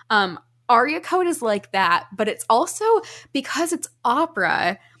 Aria Code is like that, but it's also, because it's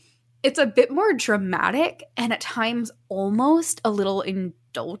opera, it's a bit more dramatic and at times almost a little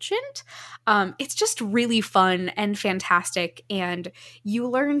indulgent. It's just really fun and fantastic, and you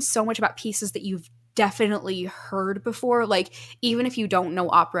learn so much about pieces that you've definitely heard before. Like, even if you don't know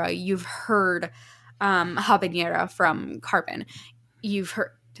opera, you've heard Habanera from Carbon. You've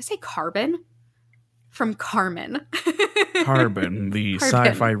heard, did I say Carbon? From Carmen. Carbon, the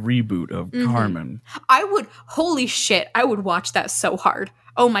sci-fi reboot of Carmen. Holy shit, I would watch that so hard.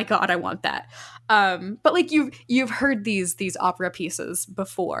 Oh my god, I want that. But like you've heard these opera pieces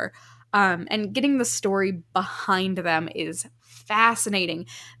before, and getting the story behind them is fascinating.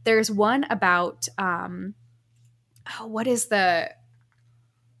 There's one about about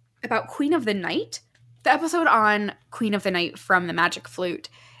Queen of the Night. The episode on Queen of the Night from the Magic Flute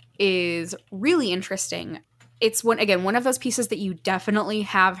is really interesting. It's one of those pieces that you definitely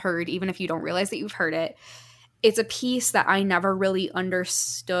have heard, even if you don't realize that you've heard it. It's a piece that I never really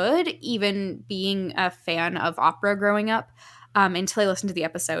understood, even being a fan of opera growing up, until I listened to the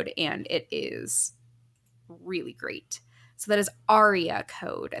episode, and it is really great. So that is Aria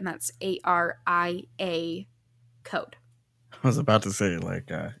Code, and that's ARIA Code. I was about to say,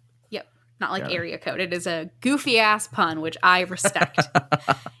 like... Yep, not like area code. It is a goofy-ass pun, which I respect.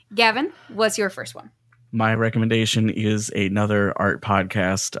 Gavin, what's your first one? My recommendation is another art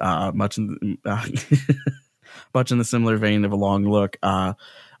podcast, much in the similar vein of A Long Look. I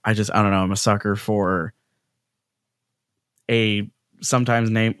don't know. I'm a sucker for a sometimes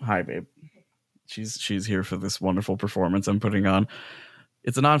name. Hi, babe. She's here for this wonderful performance I'm putting on.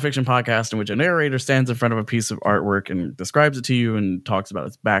 It's a nonfiction podcast in which a narrator stands in front of a piece of artwork and describes it to you and talks about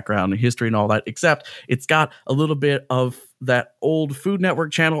its background and history and all that, except it's got a little bit of that old Food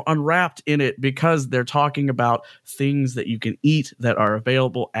Network channel Unwrapped in it, because they're talking about things that you can eat that are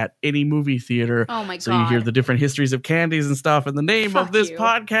available at any movie theater. Oh my god. So you hear the different histories of candies and stuff, and the name of this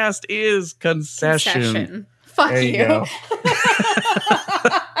podcast is Concession. Fuck there you. Go.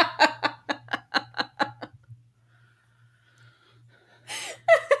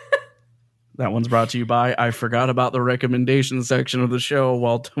 That one's brought to you by, I forgot about the recommendation section of the show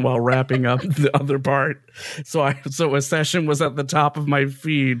while wrapping up the other part. So a session was at the top of my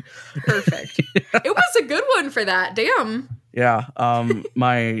feed. Perfect. It was a good one for that. Damn. Yeah.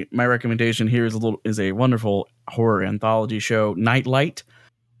 My recommendation here is a wonderful horror anthology show, Nightlight.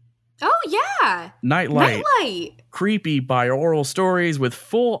 Oh yeah. Nightlight. Creepy binaural stories with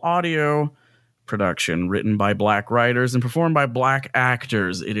full audio production, written by Black writers and performed by Black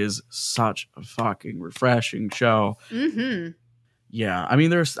actors. It is such a fucking refreshing show. Mm-hmm. Yeah, I mean,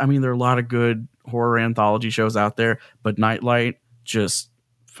 there are a lot of good horror anthology shows out there, but Nightlight just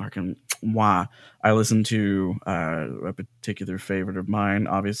fucking wah. I listen to a particular favorite of mine.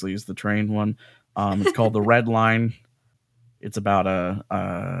 Obviously, is the train one. It's called The Red Line. It's about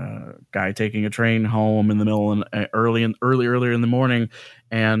a guy taking a train home in the middle and earlier in the morning,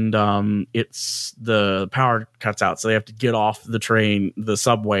 and it's the power cuts out, so they have to get off the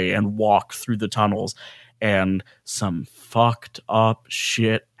subway, and walk through the tunnels, and some fucked up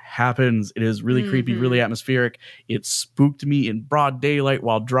shit happens. It is really creepy, really atmospheric. It spooked me in broad daylight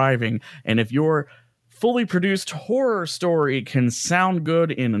while driving, and if your fully produced horror story can sound good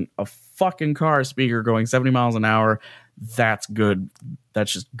in a fucking car speaker going 70 miles an hour, that's good.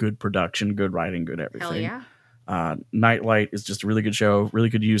 That's just good production, good writing, good everything. Hell yeah. Nightlight is just a really good show, really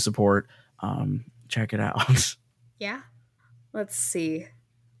good user support. Check it out. Yeah. Let's see.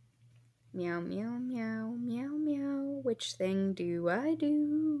 Meow, meow, meow, meow, meow. Which thing do I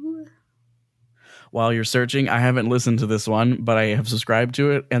do? While you're searching, I haven't listened to this one, but I have subscribed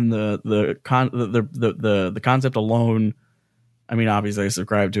to it, and the concept alone. I mean, obviously I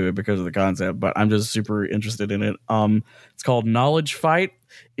subscribe to it because of the concept, but I'm just super interested in it. It's called Knowledge Fight.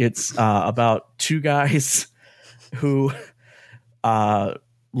 It's about two guys who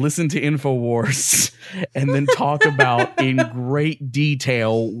listen to InfoWars and then talk about in great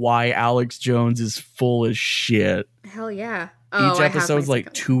detail why Alex Jones is full as shit. Hell yeah. Each episode's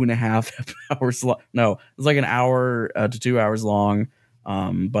like 2.5 hours long. No, it's like an hour to 2 hours long.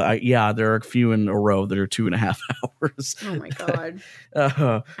 But there are a few in a row that are 2.5 hours. Oh my god.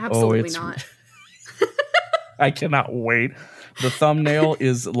 Absolutely not. I cannot wait. The thumbnail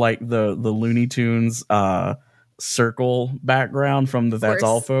is like the Looney Tunes circle background from the That's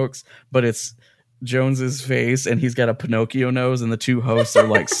All Folks, but it's Jones's face, and he's got a Pinocchio nose, and the two hosts are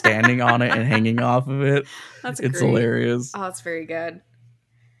like standing on it and hanging off of it. It's hilarious. Oh, it's very good.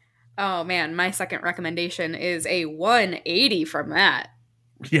 Oh man, my second recommendation is a 180 from that.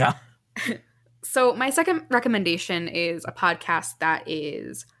 Yeah. So my second recommendation is a podcast that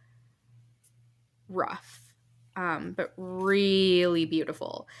is rough, but really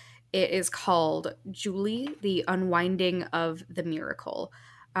beautiful. It is called Julie, The Unwinding of the Miracle.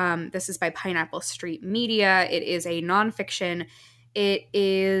 This is by Pineapple Street Media. It is a nonfiction. It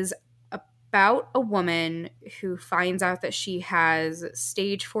is about a woman who finds out that she has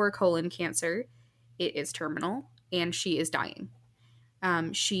stage 4 colon cancer. It is terminal, and she is dying.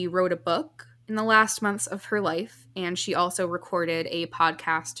 She wrote a book in the last months of her life, and she also recorded a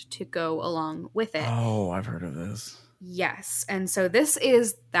podcast to go along with it. Oh, I've heard of this. Yes. And so this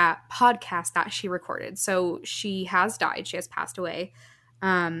is that podcast that she recorded. So she has died. She has passed away.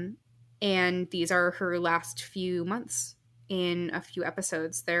 And these are her last few months in a few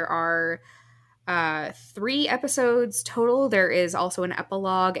episodes. There are 3 episodes total. There is also an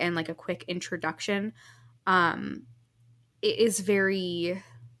epilogue and like a quick introduction. It is very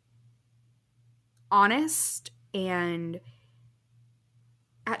honest and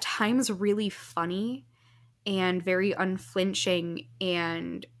at times really funny and very unflinching,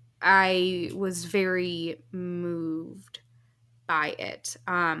 and I was very moved by it.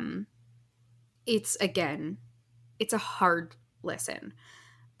 It's a hard listen,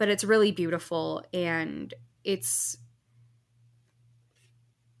 but it's really beautiful, and it's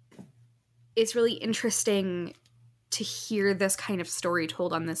really interesting to hear this kind of story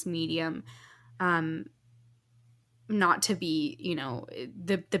told on this medium. Not to be,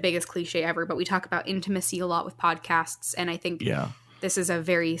 the biggest cliche ever, but we talk about intimacy a lot with podcasts, and I think this is a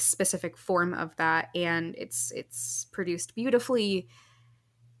very specific form of that, and it's produced beautifully.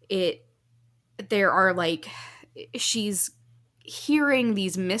 There are like, she's hearing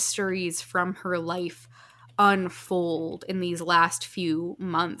these mysteries from her life unfold in these last few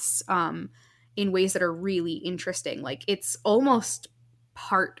months, in ways that are really interesting. Like, it's almost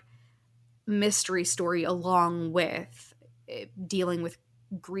part mystery story along with dealing with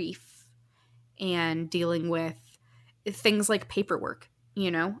grief and dealing with things like paperwork,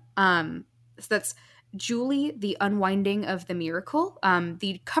 so that's Julie, The Unwinding of the Miracle.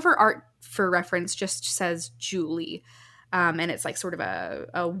 The cover art, for reference, just says Julie, and it's like sort of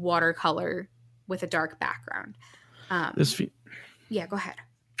a watercolor with a dark background. Yeah, go ahead.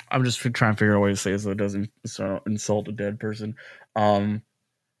 I'm just trying to figure out a way to say it so it doesn't insult a dead person.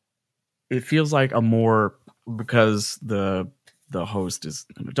 It feels like because the host is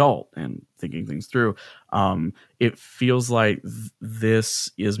an adult and thinking things through. It feels like this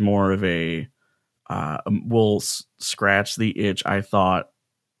is more of a will scratch the itch I thought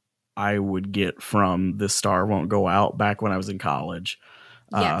I would get from This Star Won't Go Out back when I was in college.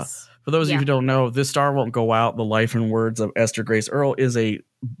 Yes. For those of you who don't know, This Star Won't Go Out, The Life and Words of Esther Grace Earl is a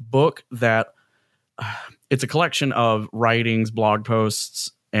book that it's a collection of writings, blog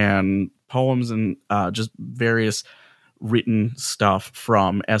posts, and poems, and just various written stuff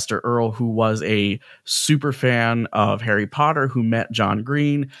from Esther Earl, who was a super fan of Harry Potter, who met John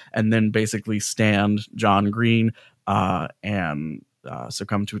Green and then basically stanned John Green and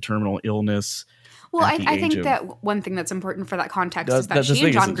succumbed to a terminal illness. Well, I think that one thing that's important for that context is that she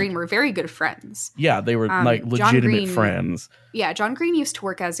and John Green were very good friends. Yeah, they were like legitimate friends. Yeah, John Green used to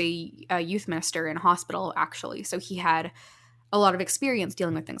work as a youth minister in a hospital, actually. So he had a lot of experience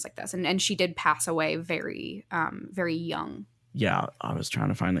dealing with things like this. And she did pass away very, very young. Yeah, I was trying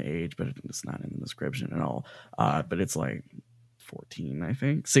to find the age, but it's not in the description at all. But it's like 14, I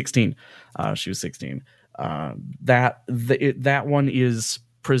think. 16. She was 16. That one is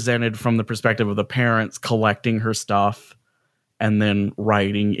presented from the perspective of the parents collecting her stuff and then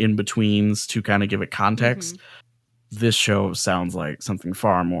writing in betweens to kind of give it context. Mm-hmm. This show sounds like something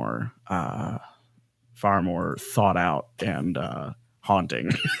far more thought out and haunting.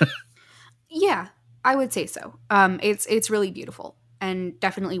 Yeah, I would say so. It's really beautiful and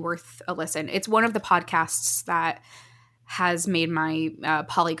definitely worth a listen. It's one of the podcasts that has made my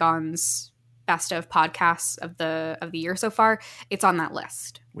Polygon's best of podcasts of the year so far. It's on that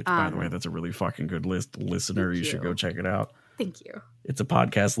list. Which, by the way, that's a really fucking good list. Listener, you should go check it out. Thank you. It's a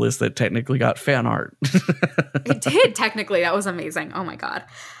podcast list that technically got fan art. It did, technically. That was amazing. Oh my God.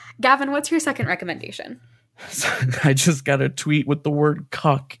 Gavin, what's your second recommendation? I just got a tweet with the word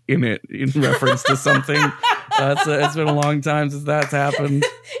cuck in it in reference to something. It's been a long time since that's happened.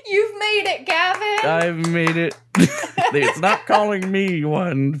 You've made it, Gavin. I've made it. It's not calling me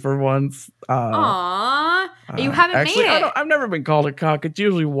one for once. Aww. You haven't actually, made it. I've never been called a cuck. It's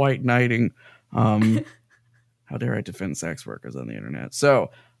usually white knighting. How dare I defend sex workers on the internet? So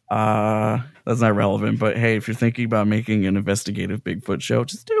That's not relevant, but hey, if you're thinking about making an investigative Bigfoot show,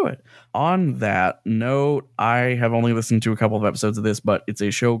 just do it. On that note, I have only listened to a couple of episodes of this, but it's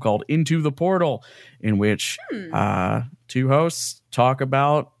a show called Into the Portal, in which two hosts talk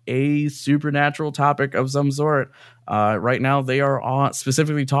about a supernatural topic of some sort. Right now, they are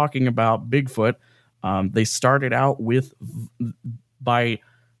specifically talking about Bigfoot. They started out by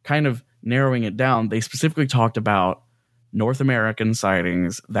kind of narrowing it down. They specifically talked about North American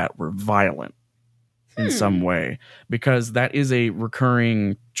sightings that were violent in some way, because that is a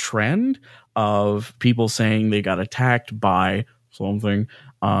recurring trend of people saying they got attacked by something.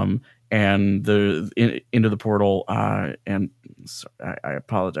 And Into the Portal, and I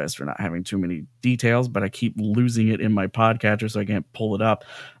apologize for not having too many details, but I keep losing it in my podcatcher, so I can't pull it up.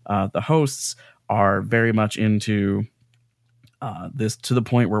 The hosts are very much into this, to the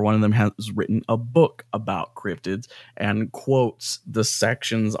point where one of them has written a book about cryptids and quotes the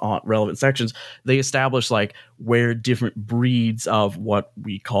sections on relevant sections. They establish like where different breeds of what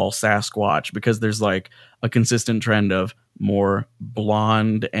we call Sasquatch, because there's like a consistent trend of more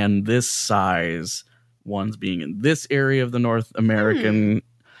blonde and this size ones being in this area of the North American,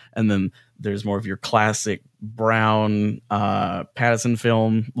 and then there's more of your classic brown Patterson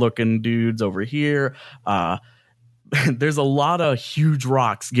film looking dudes over here. There's a lot of huge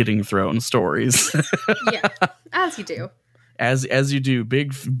rocks getting thrown stories. Yeah, as you do. As you do.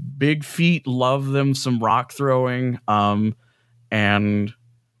 Big feet, love them some rock throwing. And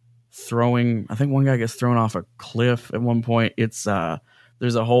throwing, I think one guy gets thrown off a cliff at one point. It's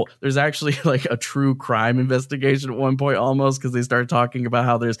there's actually like a true crime investigation at one point almost, because they start talking about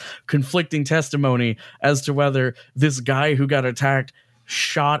how there's conflicting testimony as to whether this guy who got attacked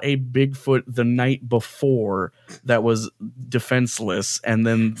shot a Bigfoot the night before that was defenseless, and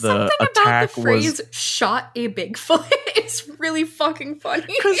then the attack about the phrase shot a Bigfoot is really fucking funny.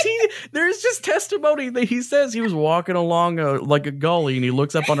 Because there's just testimony that he says he was walking along a gully, and he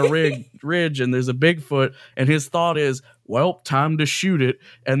looks up on a ridge, and there's a Bigfoot, and his thought is, well, time to shoot it,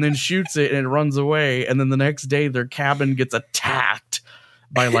 and then shoots it, and it runs away, and then the next day their cabin gets attacked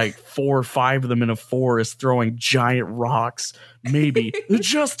by like 4 or 5 of them in a forest throwing giant rocks. Maybe,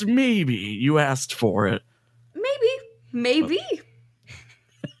 just maybe, you asked for it. Maybe.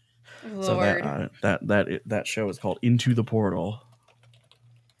 So that show is called Into the Portal.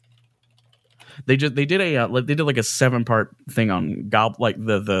 They did like a 7-part thing on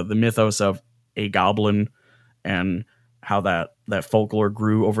the mythos of a goblin and how that folklore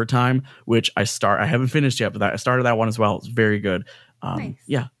grew over time, which I haven't finished yet, but I started that one as well. It's very good. Nice.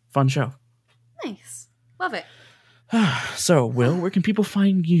 Yeah, fun show. Nice. Love it. So, Will, where can people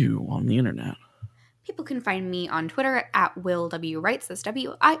find you on the internet? People can find me on Twitter at Will W. Writes. That's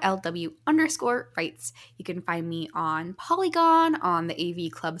WILW_Writes. You can find me on Polygon, on the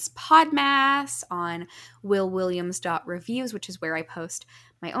AV Club's Podmass, on willwilliams.reviews, which is where I post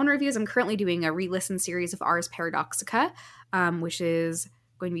my own reviews. I'm currently doing a re-listen series of Ars Paradoxica, which is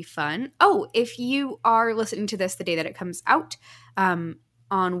going to be fun. Oh, if you are listening to this the day that it comes out, on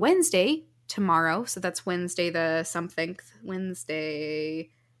Wednesday, tomorrow, so that's Wednesday the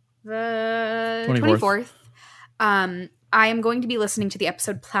 24th, I am going to be listening to the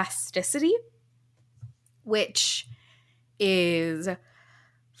episode Plasticity, which is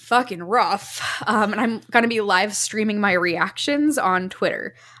fucking rough. And I'm going to be live streaming my reactions on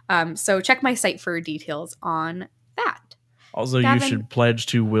Twitter. So check my site for details on that. Also, Gavin, you should pledge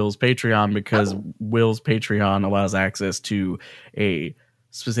to Will's Patreon, because Will's Patreon allows access to a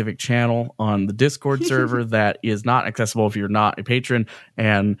specific channel on the Discord server that is not accessible if you're not a patron,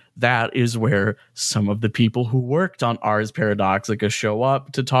 and that is where some of the people who worked on Ars Paradoxica show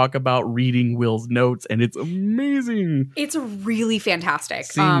up to talk about reading Will's notes, and it's amazing. It's really fantastic.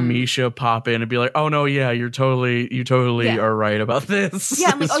 Seeing Misha pop in and be like, "Oh no, yeah, you totally are right about this."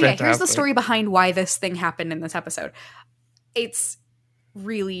 Yeah, I'm like, fantastic. Here's the story behind why this thing happened in this episode. It's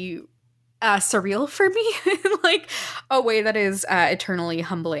really surreal for me in like a way that is eternally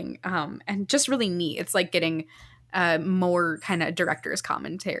humbling, and just really neat. It's like getting more kind of director's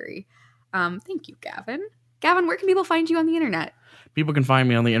commentary. Thank you, Gavin. Gavin, where can people find you on the internet? People can find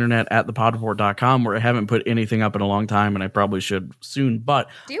me on the internet at thepodreport.com, where I haven't put anything up in a long time, and I probably should soon, but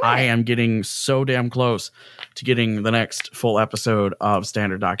I am getting so damn close to getting the next full episode of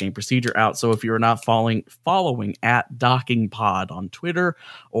Standard Docking Procedure out. So if you're not following at Docking Pod on Twitter,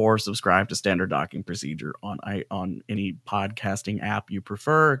 or subscribe to Standard Docking Procedure on any podcasting app you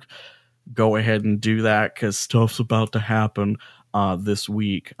prefer, go ahead and do that, because stuff's about to happen this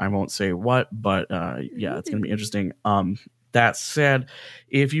week. I won't say what, but yeah, it's going to be interesting. That said,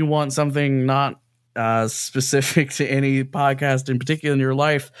 if you want something not specific to any podcast in particular in your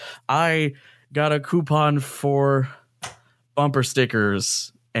life, I got a coupon for bumper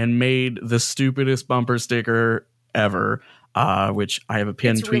stickers and made the stupidest bumper sticker ever, which I have a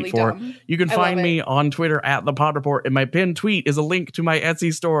pinned tweet really for. dumb. You can find me on Twitter at the Pod Report, and my pinned tweet is a link to my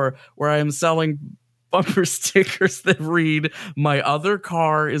Etsy store where I am selling bumper stickers that read, "My other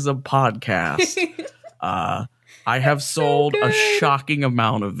car is a podcast." I have sold a shocking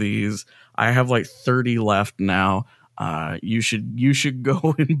amount of these. I have like 30 left now. You should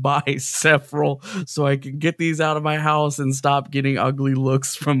go and buy several so I can get these out of my house and stop getting ugly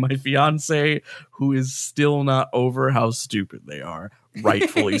looks from my fiance, who is still not over how stupid they are.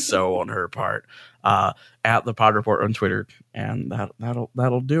 Rightfully so on her part. At the Pod Report on Twitter, and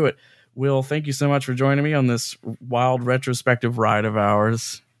that'll do it. Will, thank you so much for joining me on this wild retrospective ride of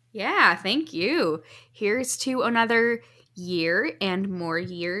ours. Yeah, thank you. Here's to another year and more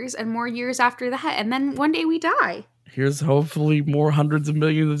years after that, and then one day we die. Here's hopefully more hundreds of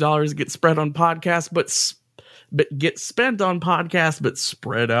millions of dollars get spread on podcasts, but get spent on podcasts, but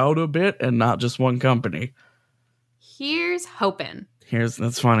spread out a bit and not just one company. Here's hoping.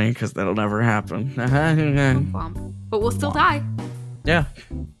 That's funny because that'll never happen. But we'll still die. Yeah.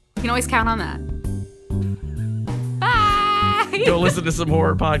 You can always count on that. Bye. Go listen to some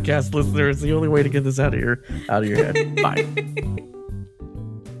horror podcast, listeners. It's the only way to get this out of your head. Bye.